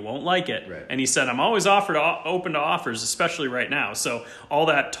 but you won't like it. Right. And he said, I'm always open to offers, especially right now. So all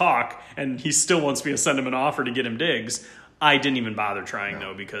that talk, and he still wants me to send him an offer to get him Diggs. I didn't even bother trying,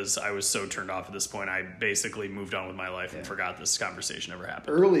 though, because I was so turned off at this point. I basically moved on with my life and forgot this conversation ever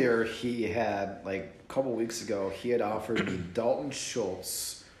happened. Earlier, he had, like, a couple weeks ago, he had offered me Dalton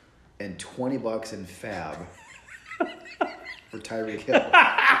Schultz and $20 in Fab for Tyreek Hill.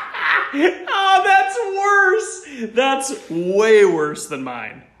 Oh, that's worse. That's way worse than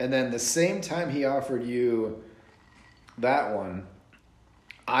mine. And then the same time he offered you that one,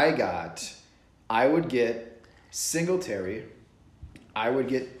 I would get Singletary, I would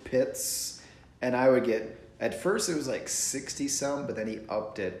get Pitts, and I would get, at first it was like 60 some, but then he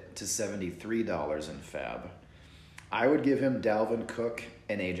upped it to $73 in Fab. I would give him Dalvin Cook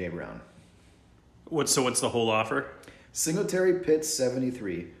and AJ Brown. What's the whole offer? Singletary, Pitts,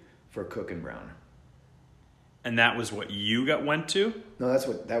 73 for Cook and Brown. And that was what you went to? No, that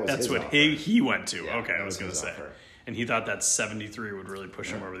was That's his what offer. he went to. Yeah, okay, I that was was going to his say. offer. And he thought that 73 would really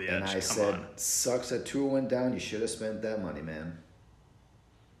push him over the edge. And I Come said, on. sucks that Tua went down. You should have spent that money, man.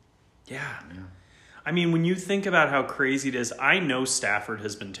 Yeah. I mean, when you think about how crazy it is, I know Stafford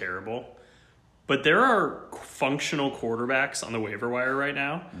has been terrible, but there are functional quarterbacks on the waiver wire right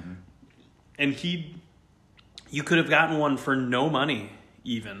now. Mm-hmm. And you could have gotten one for no money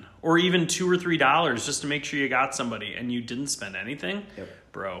even, or even $2 or $3 just to make sure you got somebody and you didn't spend anything. Yep.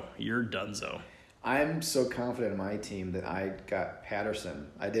 Bro, you're donezo. I'm so confident in my team that I got Patterson.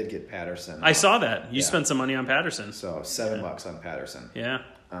 I did get Patterson. I saw that. You spent some money on Patterson. So $7 on Patterson. Yeah.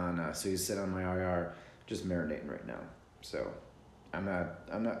 So he's sitting on my IR, just marinating right now. So I'm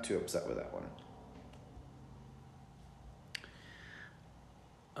not too upset with that one.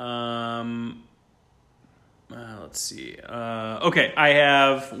 Let's see. Okay, I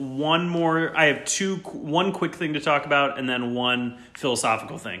have one more. I have one quick thing to talk about, and then one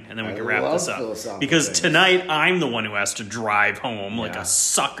philosophical thing, and then we can wrap this up. Because tonight I'm the one who has to drive home like a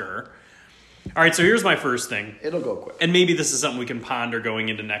sucker. All right, so here's my first thing. It'll go quick. And maybe this is something we can ponder going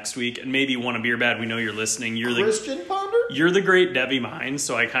into next week. And maybe you want a beer bad. We know you're listening. Christian Ponder? You're the great Debbie Mind,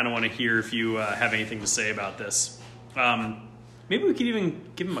 so I kind of want to hear if you have anything to say about this. Maybe we could even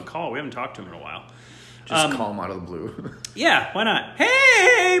give him a call. We haven't talked to him in a while. Just call him out of the blue. Yeah, why not?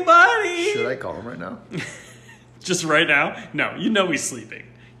 Hey, buddy! Should I call him right now? Just right now? No, you know he's sleeping.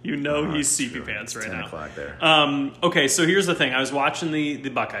 You know he's sleepy pants right 10 now. 10 o'clock there. Okay, so here's the thing. I was watching the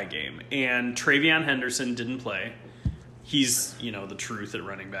Buckeye game, and Travion Henderson didn't play. He's, the truth at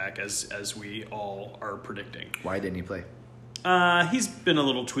running back, as we all are predicting. Why didn't he play? He's been a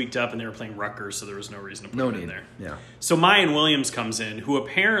little tweaked up, and they were playing Rutgers, so there was no reason to put him in there. Yeah. So Mayan Williams comes in, who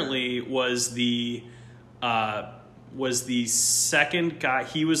apparently was the second guy.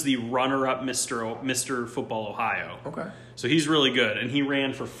 He was the runner-up Mr. Football Ohio. Okay. So he's really good, and he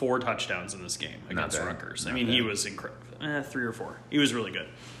ran for 4 touchdowns in this game against bad. Rutgers. Not he bad. was incredible. 3 or 4. He was really good.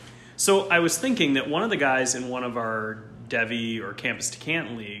 So I was thinking that one of the guys in one of our Devi or Campus to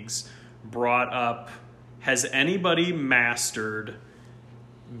Canton leagues brought up, has anybody mastered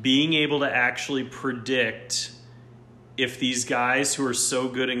being able to actually predict if these guys who are so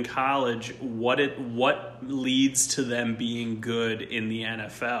good in college, what leads to them being good in the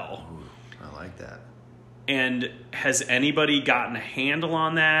NFL? Ooh, I like that. And has anybody gotten a handle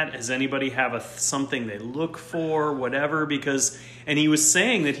on that? Has anybody have something they look for, whatever? And he was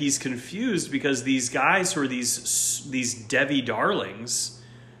saying that he's confused because these guys who are these Devi darlings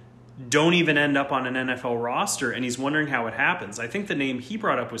don't even end up on an NFL roster, and he's wondering how it happens. I think the name he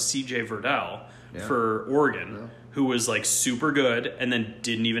brought up was C.J. Verdell for Oregon, who was like super good and then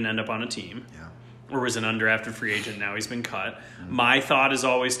didn't even end up on a team. Yeah. Or was an undrafted free agent. Now he's been cut. Mm-hmm. My thought is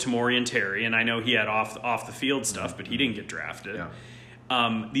always Tamorrion Terry, and I know he had off the field stuff, but he didn't get drafted.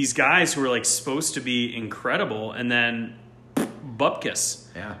 Yeah. These guys who are like supposed to be incredible, and then bupkis.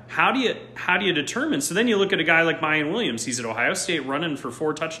 Yeah. How do you determine? So then you look at a guy like Mayan Williams. He's at Ohio State running for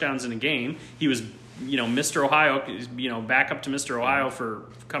 4 touchdowns in a game. He was, Mr. Ohio, back up to Mr. Ohio for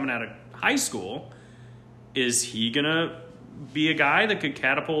coming out of high school. Is he gonna be a guy that could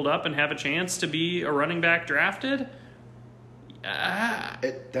catapult up and have a chance to be a running back drafted? That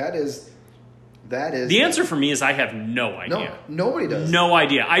is The answer for me is I have no idea. No, nobody does. No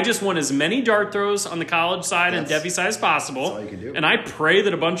idea. I just want as many dart throws on the college side and Debbie side as possible. That's all you can do. And I pray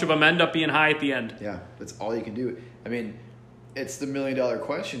that a bunch of them end up being high at the end. Yeah, that's all you can do. I mean, it's the $1 million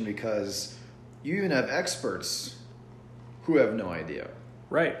question because you even have experts who have no idea.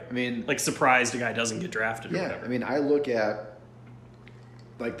 Right. I mean, like surprised a guy doesn't get drafted or yeah, whatever. I mean, I look at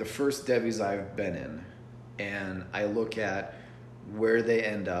like the first Debbie's I've been in, and I look at where they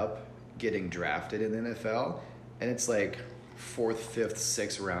end up getting drafted in the NFL, and it's like 4th, 5th,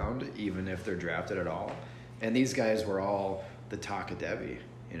 6th round, even if they're drafted at all. And these guys were all the talk of Debbie,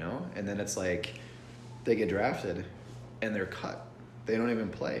 and then it's like they get drafted, and they're cut. They don't even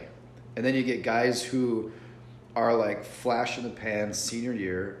play. And then you get guys who are like flash in the pan senior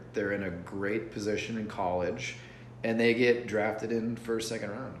year. They're in a great position in college, and they get drafted in first,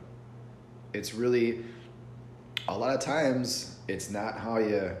 second round. It's really, a lot of times, it's not how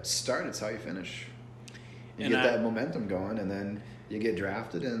you start, it's how you finish. You get that momentum going, and then you get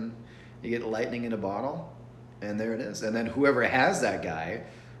drafted, and you get lightning in a bottle, and there it is. And then whoever has that guy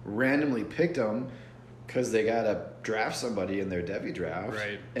randomly picked him because they got to draft somebody in their Devy draft.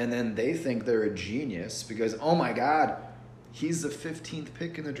 Right. And then they think they're a genius because, oh my God, he's the 15th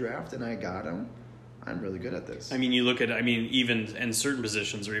pick in the draft and I got him. I'm really good at this. I mean, you look at, even, and certain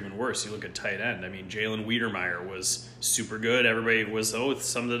positions are even worse. You look at tight end. Jalen Wiedermeyer was super good. Everybody was,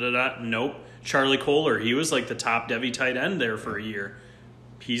 nope. Charlie Kohler, he was like the top Devy tight end there for a year.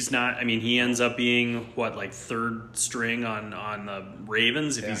 He's not, he ends up being, third string on the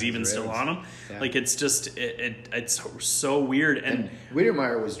Ravens, if he's even still on them. Yeah. It's just, it's so weird. And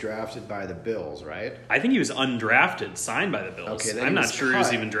Wiedermeyer was drafted by the Bills, right? I think he was undrafted, signed by the Bills. Okay, I'm not sure he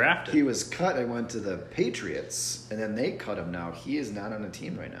was even drafted. He was cut and went to the Patriots, and then they cut him now. He is not on a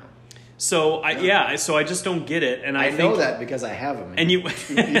team right now. So, so I just don't get it. And I know that because I have him. And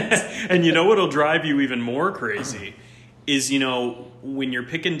and you know what'll drive you even more crazy is, when you're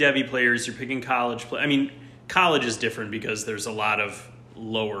picking Devy players, you're picking college players. College is different because there's a lot of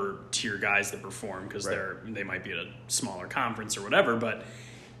lower tier guys that perform because they might be at a smaller conference or whatever. But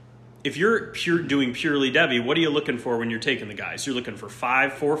if you're doing purely Devy, what are you looking for when you're taking the guys? You're looking for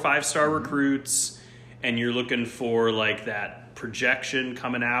 4 or 5 star recruits, and you're looking for that projection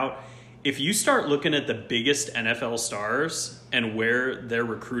coming out. If you start looking at the biggest NFL stars and where their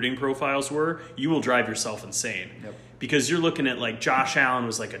recruiting profiles were, you will drive yourself insane. Yep. Because you're looking at Josh Allen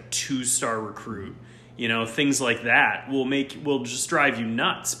was a 2-star recruit. Things like that will just drive you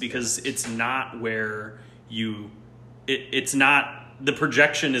nuts because it's not where it's not, the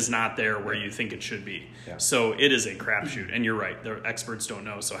projection is not there where you think it should be. Yeah. So it is a crapshoot. And you're right, the experts don't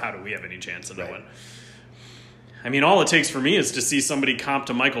know, so how do we have any chance of knowing? All it takes for me is to see somebody comp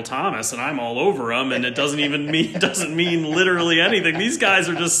to Michael Thomas, and I'm all over him, and it doesn't mean literally anything. These guys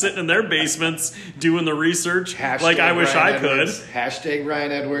are just sitting in their basements doing the research I wish I could. Hashtag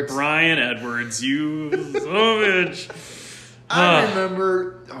Brian Edwards. Brian Edwards, you bitch. I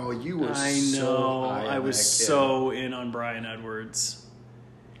remember. Oh, you were. I know. I was so in on Brian Edwards.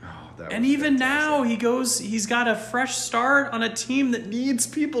 Oh, that and was even fantastic. now, he's got a fresh start on a team that needs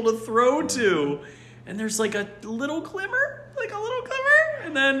people to throw to. And there's a little glimmer,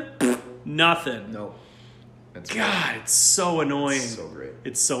 and then nothing. No. That's God, right. it's so annoying. It's so great.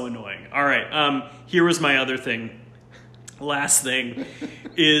 It's so annoying. All right, here was my other thing. Last thing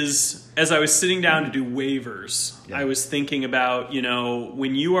is, as I was sitting down to do waivers, I was thinking about,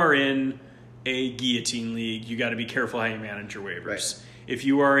 when you are in a guillotine league, you got to be careful how you manage your waivers. Right. If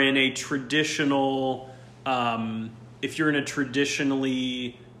you are in a traditional, if you're in a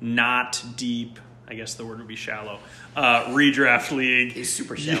traditionally not deep, I guess the word would be shallow, redraft league. He's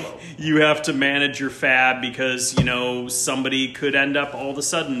super shallow. You have to manage your fab because, somebody could end up all of a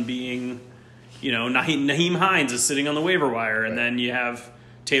sudden being, Naheem Hines is sitting on the waiver wire, and then you have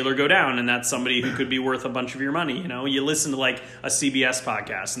Taylor go down, and that's somebody who could be worth a bunch of your money. You listen to a CBS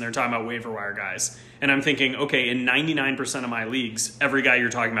podcast, and they're talking about waiver wire guys. And I'm thinking, okay, in 99% of my leagues, every guy you're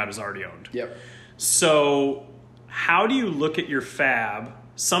talking about is already owned. Yep. So how do you look at your fab?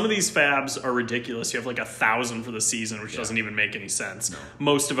 Some of these fabs are ridiculous. You have 1,000 for the season, which doesn't even make any sense. No.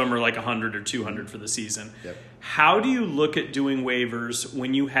 Most of them are 100 or 200 for the season. Yep. How do you look at doing waivers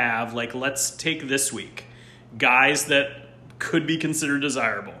when you have, let's take this week, guys that could be considered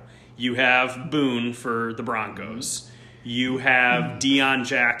desirable? You have Boone for the Broncos. You have Deion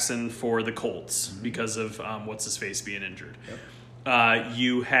Jackson for the Colts because of what's-his-face being injured. Yep.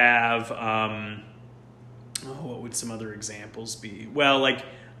 You have... what would some other examples be? Well,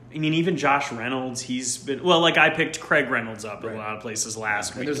 even Josh Reynolds, he's been... Well, I picked Craig Reynolds up in a lot of places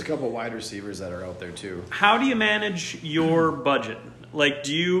last week. And there's a couple wide receivers that are out there, too. How do you manage your budget?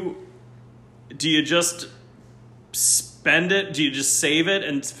 Do you just spend it? Do you just save it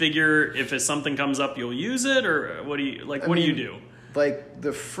and figure if something comes up, you'll use it? Or what do you... what do you do?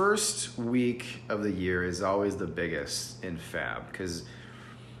 The first week of the year is always the biggest in fab because...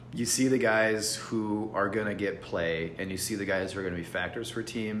 You see the guys who are going to get play, and you see the guys who are going to be factors for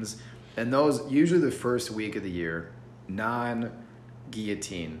teams. And those, usually the first week of the year,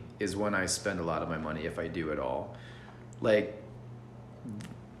 non-guillotine, is when I spend a lot of my money, if I do at all.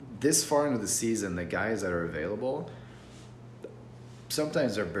 This far into the season, the guys that are available,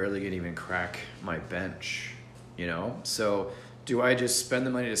 sometimes they're barely going to even crack my bench, So do I just spend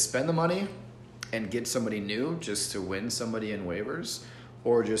the money to spend the money? and get somebody new just to win somebody in waivers,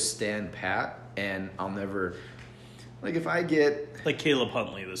 or just stand pat and I'll never, like if I get Like Caleb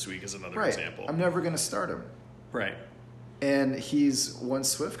Huntley this week is another right, example. I'm never going to start him. Right. And he's, once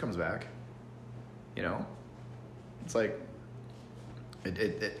Swift comes back, you know, it's like,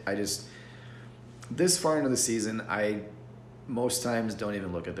 I just, this far into the season, I most times don't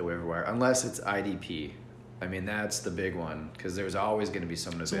even look at the waiver wire unless it's IDP. I mean, that's the big one because there's always going to be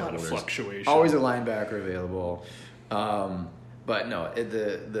someone There's available. a lot of There's fluctuation. always a linebacker available. But no,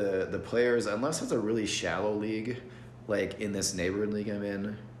 the players, unless it's a really shallow league, like in this neighborhood league I'm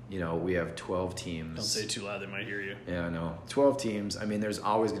in, you know, we have 12 teams. Don't say it too loud, they might hear you. Yeah, I know. 12 teams. I mean, there's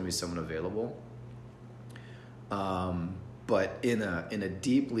always going to be someone available. But in a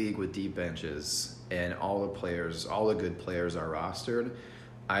deep league with deep benches and all the good players are rostered,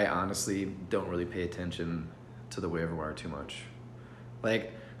 I honestly don't really pay attention to the waiver wire too much.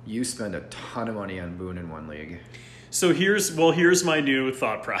 Like, you spend a ton of money on Boone in one league. So here's my new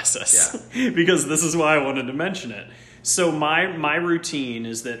thought process because this is why I wanted to mention it. So my routine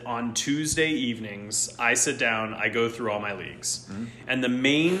is that on Tuesday evenings I sit down, I go through all my leagues, and the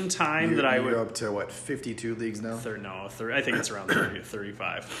main time that I would You're up to what, 52 leagues now? I think it's around 30 or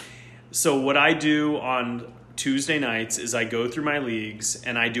 35. So what I do on Tuesday nights is I go through my leagues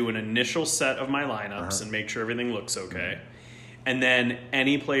and I do an initial set of my lineups and make sure everything looks okay. And then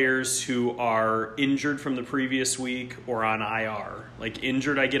any players who are injured from the previous week or on IR, like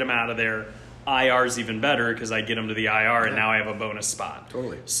injured, I get them out of there. IR is even better because I get them to the IR and now I have a bonus spot.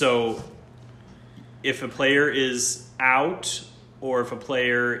 Totally. So if a player is out or if a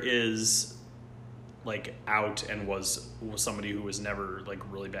player is like out and was somebody who was never like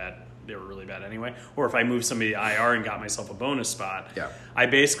really bad, they were really bad anyway, or if I moved somebody to IR and got myself a bonus spot, I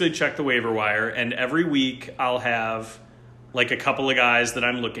basically check the waiver wire, and every week I'll have like a couple of guys that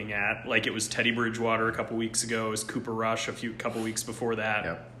I'm looking at, like it was Teddy Bridgewater a couple weeks ago, it was Cooper Rush a couple weeks before that.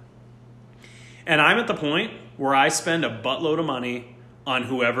 Yep. And I'm at the point where I spend a buttload of money on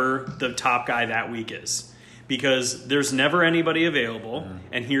whoever the top guy that week is, because there's never anybody available.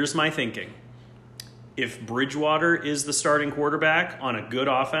 And here's my thinking. If Bridgewater is the starting quarterback on a good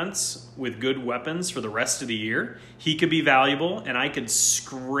offense with good weapons for the rest of the year, he could be valuable, and I could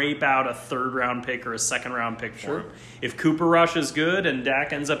scrape out a third-round pick or a second-round pick for him. If Cooper Rush is good and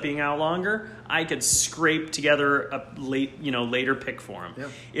Dak ends up being out longer, I could scrape together a later pick for him. Yeah.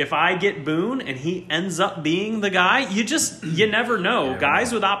 If I get Boone and he ends up being the guy, you never know.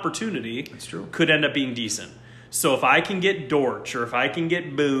 Guys with opportunity could end up being decent. So if I can get Dortch, or if I can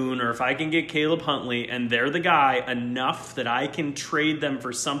get Boone, or if I can get Caleb Huntley, and they're the guy enough that I can trade them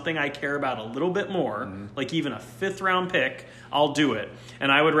for something I care about a little bit more, like even a 5th-round pick, I'll do it. And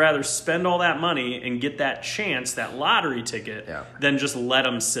I would rather spend all that money and get that chance, that lottery ticket, than just let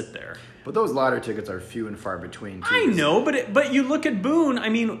them sit there. But those lottery tickets are few and far between, too. I know, but you look at Boone. I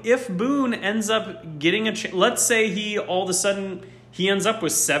mean, if Boone ends up getting a chance, let's say he all of a sudden he ends up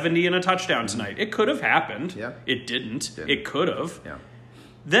with 70 and a touchdown tonight. It could have happened. Yeah. It didn't. It could have. Yeah.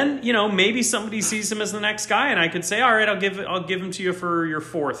 Then, maybe somebody sees him as the next guy, and I could say, all right, I'll give him to you for your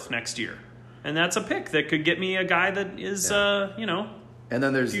 4th next year. And that's a pick that could get me a guy that is, And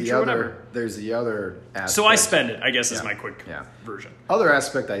then there's future, there's the other aspect. So I spend it, I guess, is my quick version. Other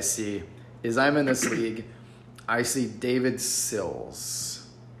aspect I see is I'm in this league. I see David Sills.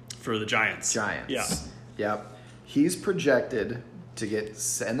 For the Giants. Yeah. Yep. He's projected to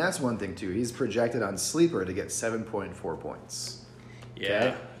get, and that's one thing too, he's projected on Sleeper to get 7.4 points.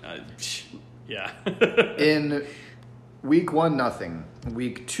 Yeah. Okay? In week 1, nothing.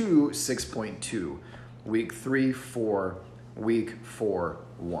 Week 2, 6.2. Week 3, 4. Week 4,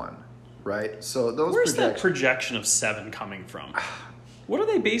 1. Right? So those Where's that projection of 7 coming from? What are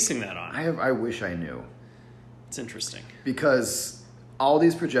they basing that on? I wish I knew. It's interesting. Because all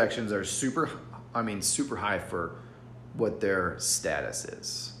these projections are super high for what their status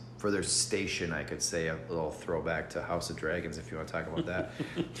is. For their station, I could say, a little throwback to House of Dragons, if you want to talk about that.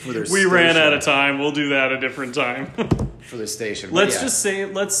 For their we ran out of time. We'll do that a different time. For their station. Let's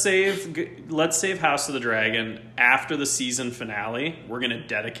save House of the Dragon after the season finale. We're gonna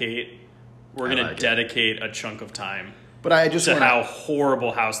dedicate a chunk of time. But I just how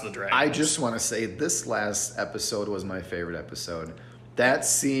horrible House of the Dragon. I just want to say this last episode was my favorite episode. That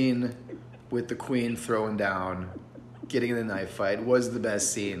scene with the Queen throwing down, getting in a knife fight was the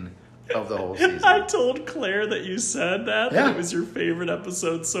best scene of the whole season. I told Claire that you said that Yeah. it was your favorite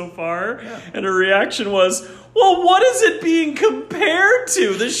episode so far, Yeah. and her reaction was, well, what is it being compared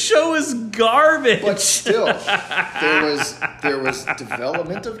to? The show is garbage. But still, there was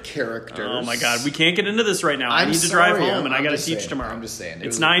development of characters. Oh my God, we can't get into this right now. I I'm need to drive sorry, home, and I I'm got to just teach saying. tomorrow. I'm just saying.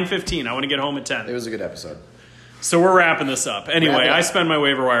 It's 9:15. I want to get home at 10. It was a good episode. So we're wrapping this up. Anyway, Wrap it up. I spend my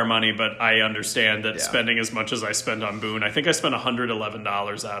waiver wire money, but I understand that Yeah. spending as much as I spend on Boone, I think I spent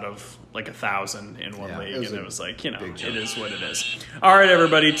 $111 out of like 1,000 in one Yeah, league, it was and a it was like, big jump. it is what it is. All right,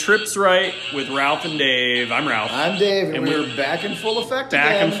 everybody, Trips Right with Ralph and Dave. I'm Ralph. I'm Dave, and And we're we're back in full effect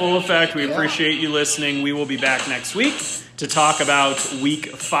Back again. in full effect. We Yeah. appreciate you listening. We will be back next week to talk about week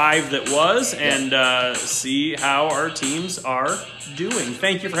 5 that was and see how our teams are doing.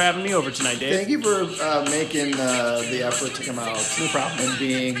 Thank you for having me over tonight, Dave. Thank you for making the effort to come out. No problem. And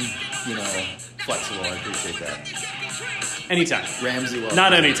being, flexible. I appreciate that. Anytime. Ramsey, well.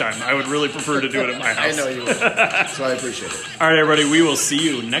 Not anytime. I would really prefer to do it at my I house. know you would. So I appreciate it. All right, everybody. We will see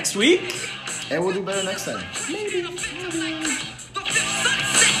you next week. And we'll do better next time. Maybe.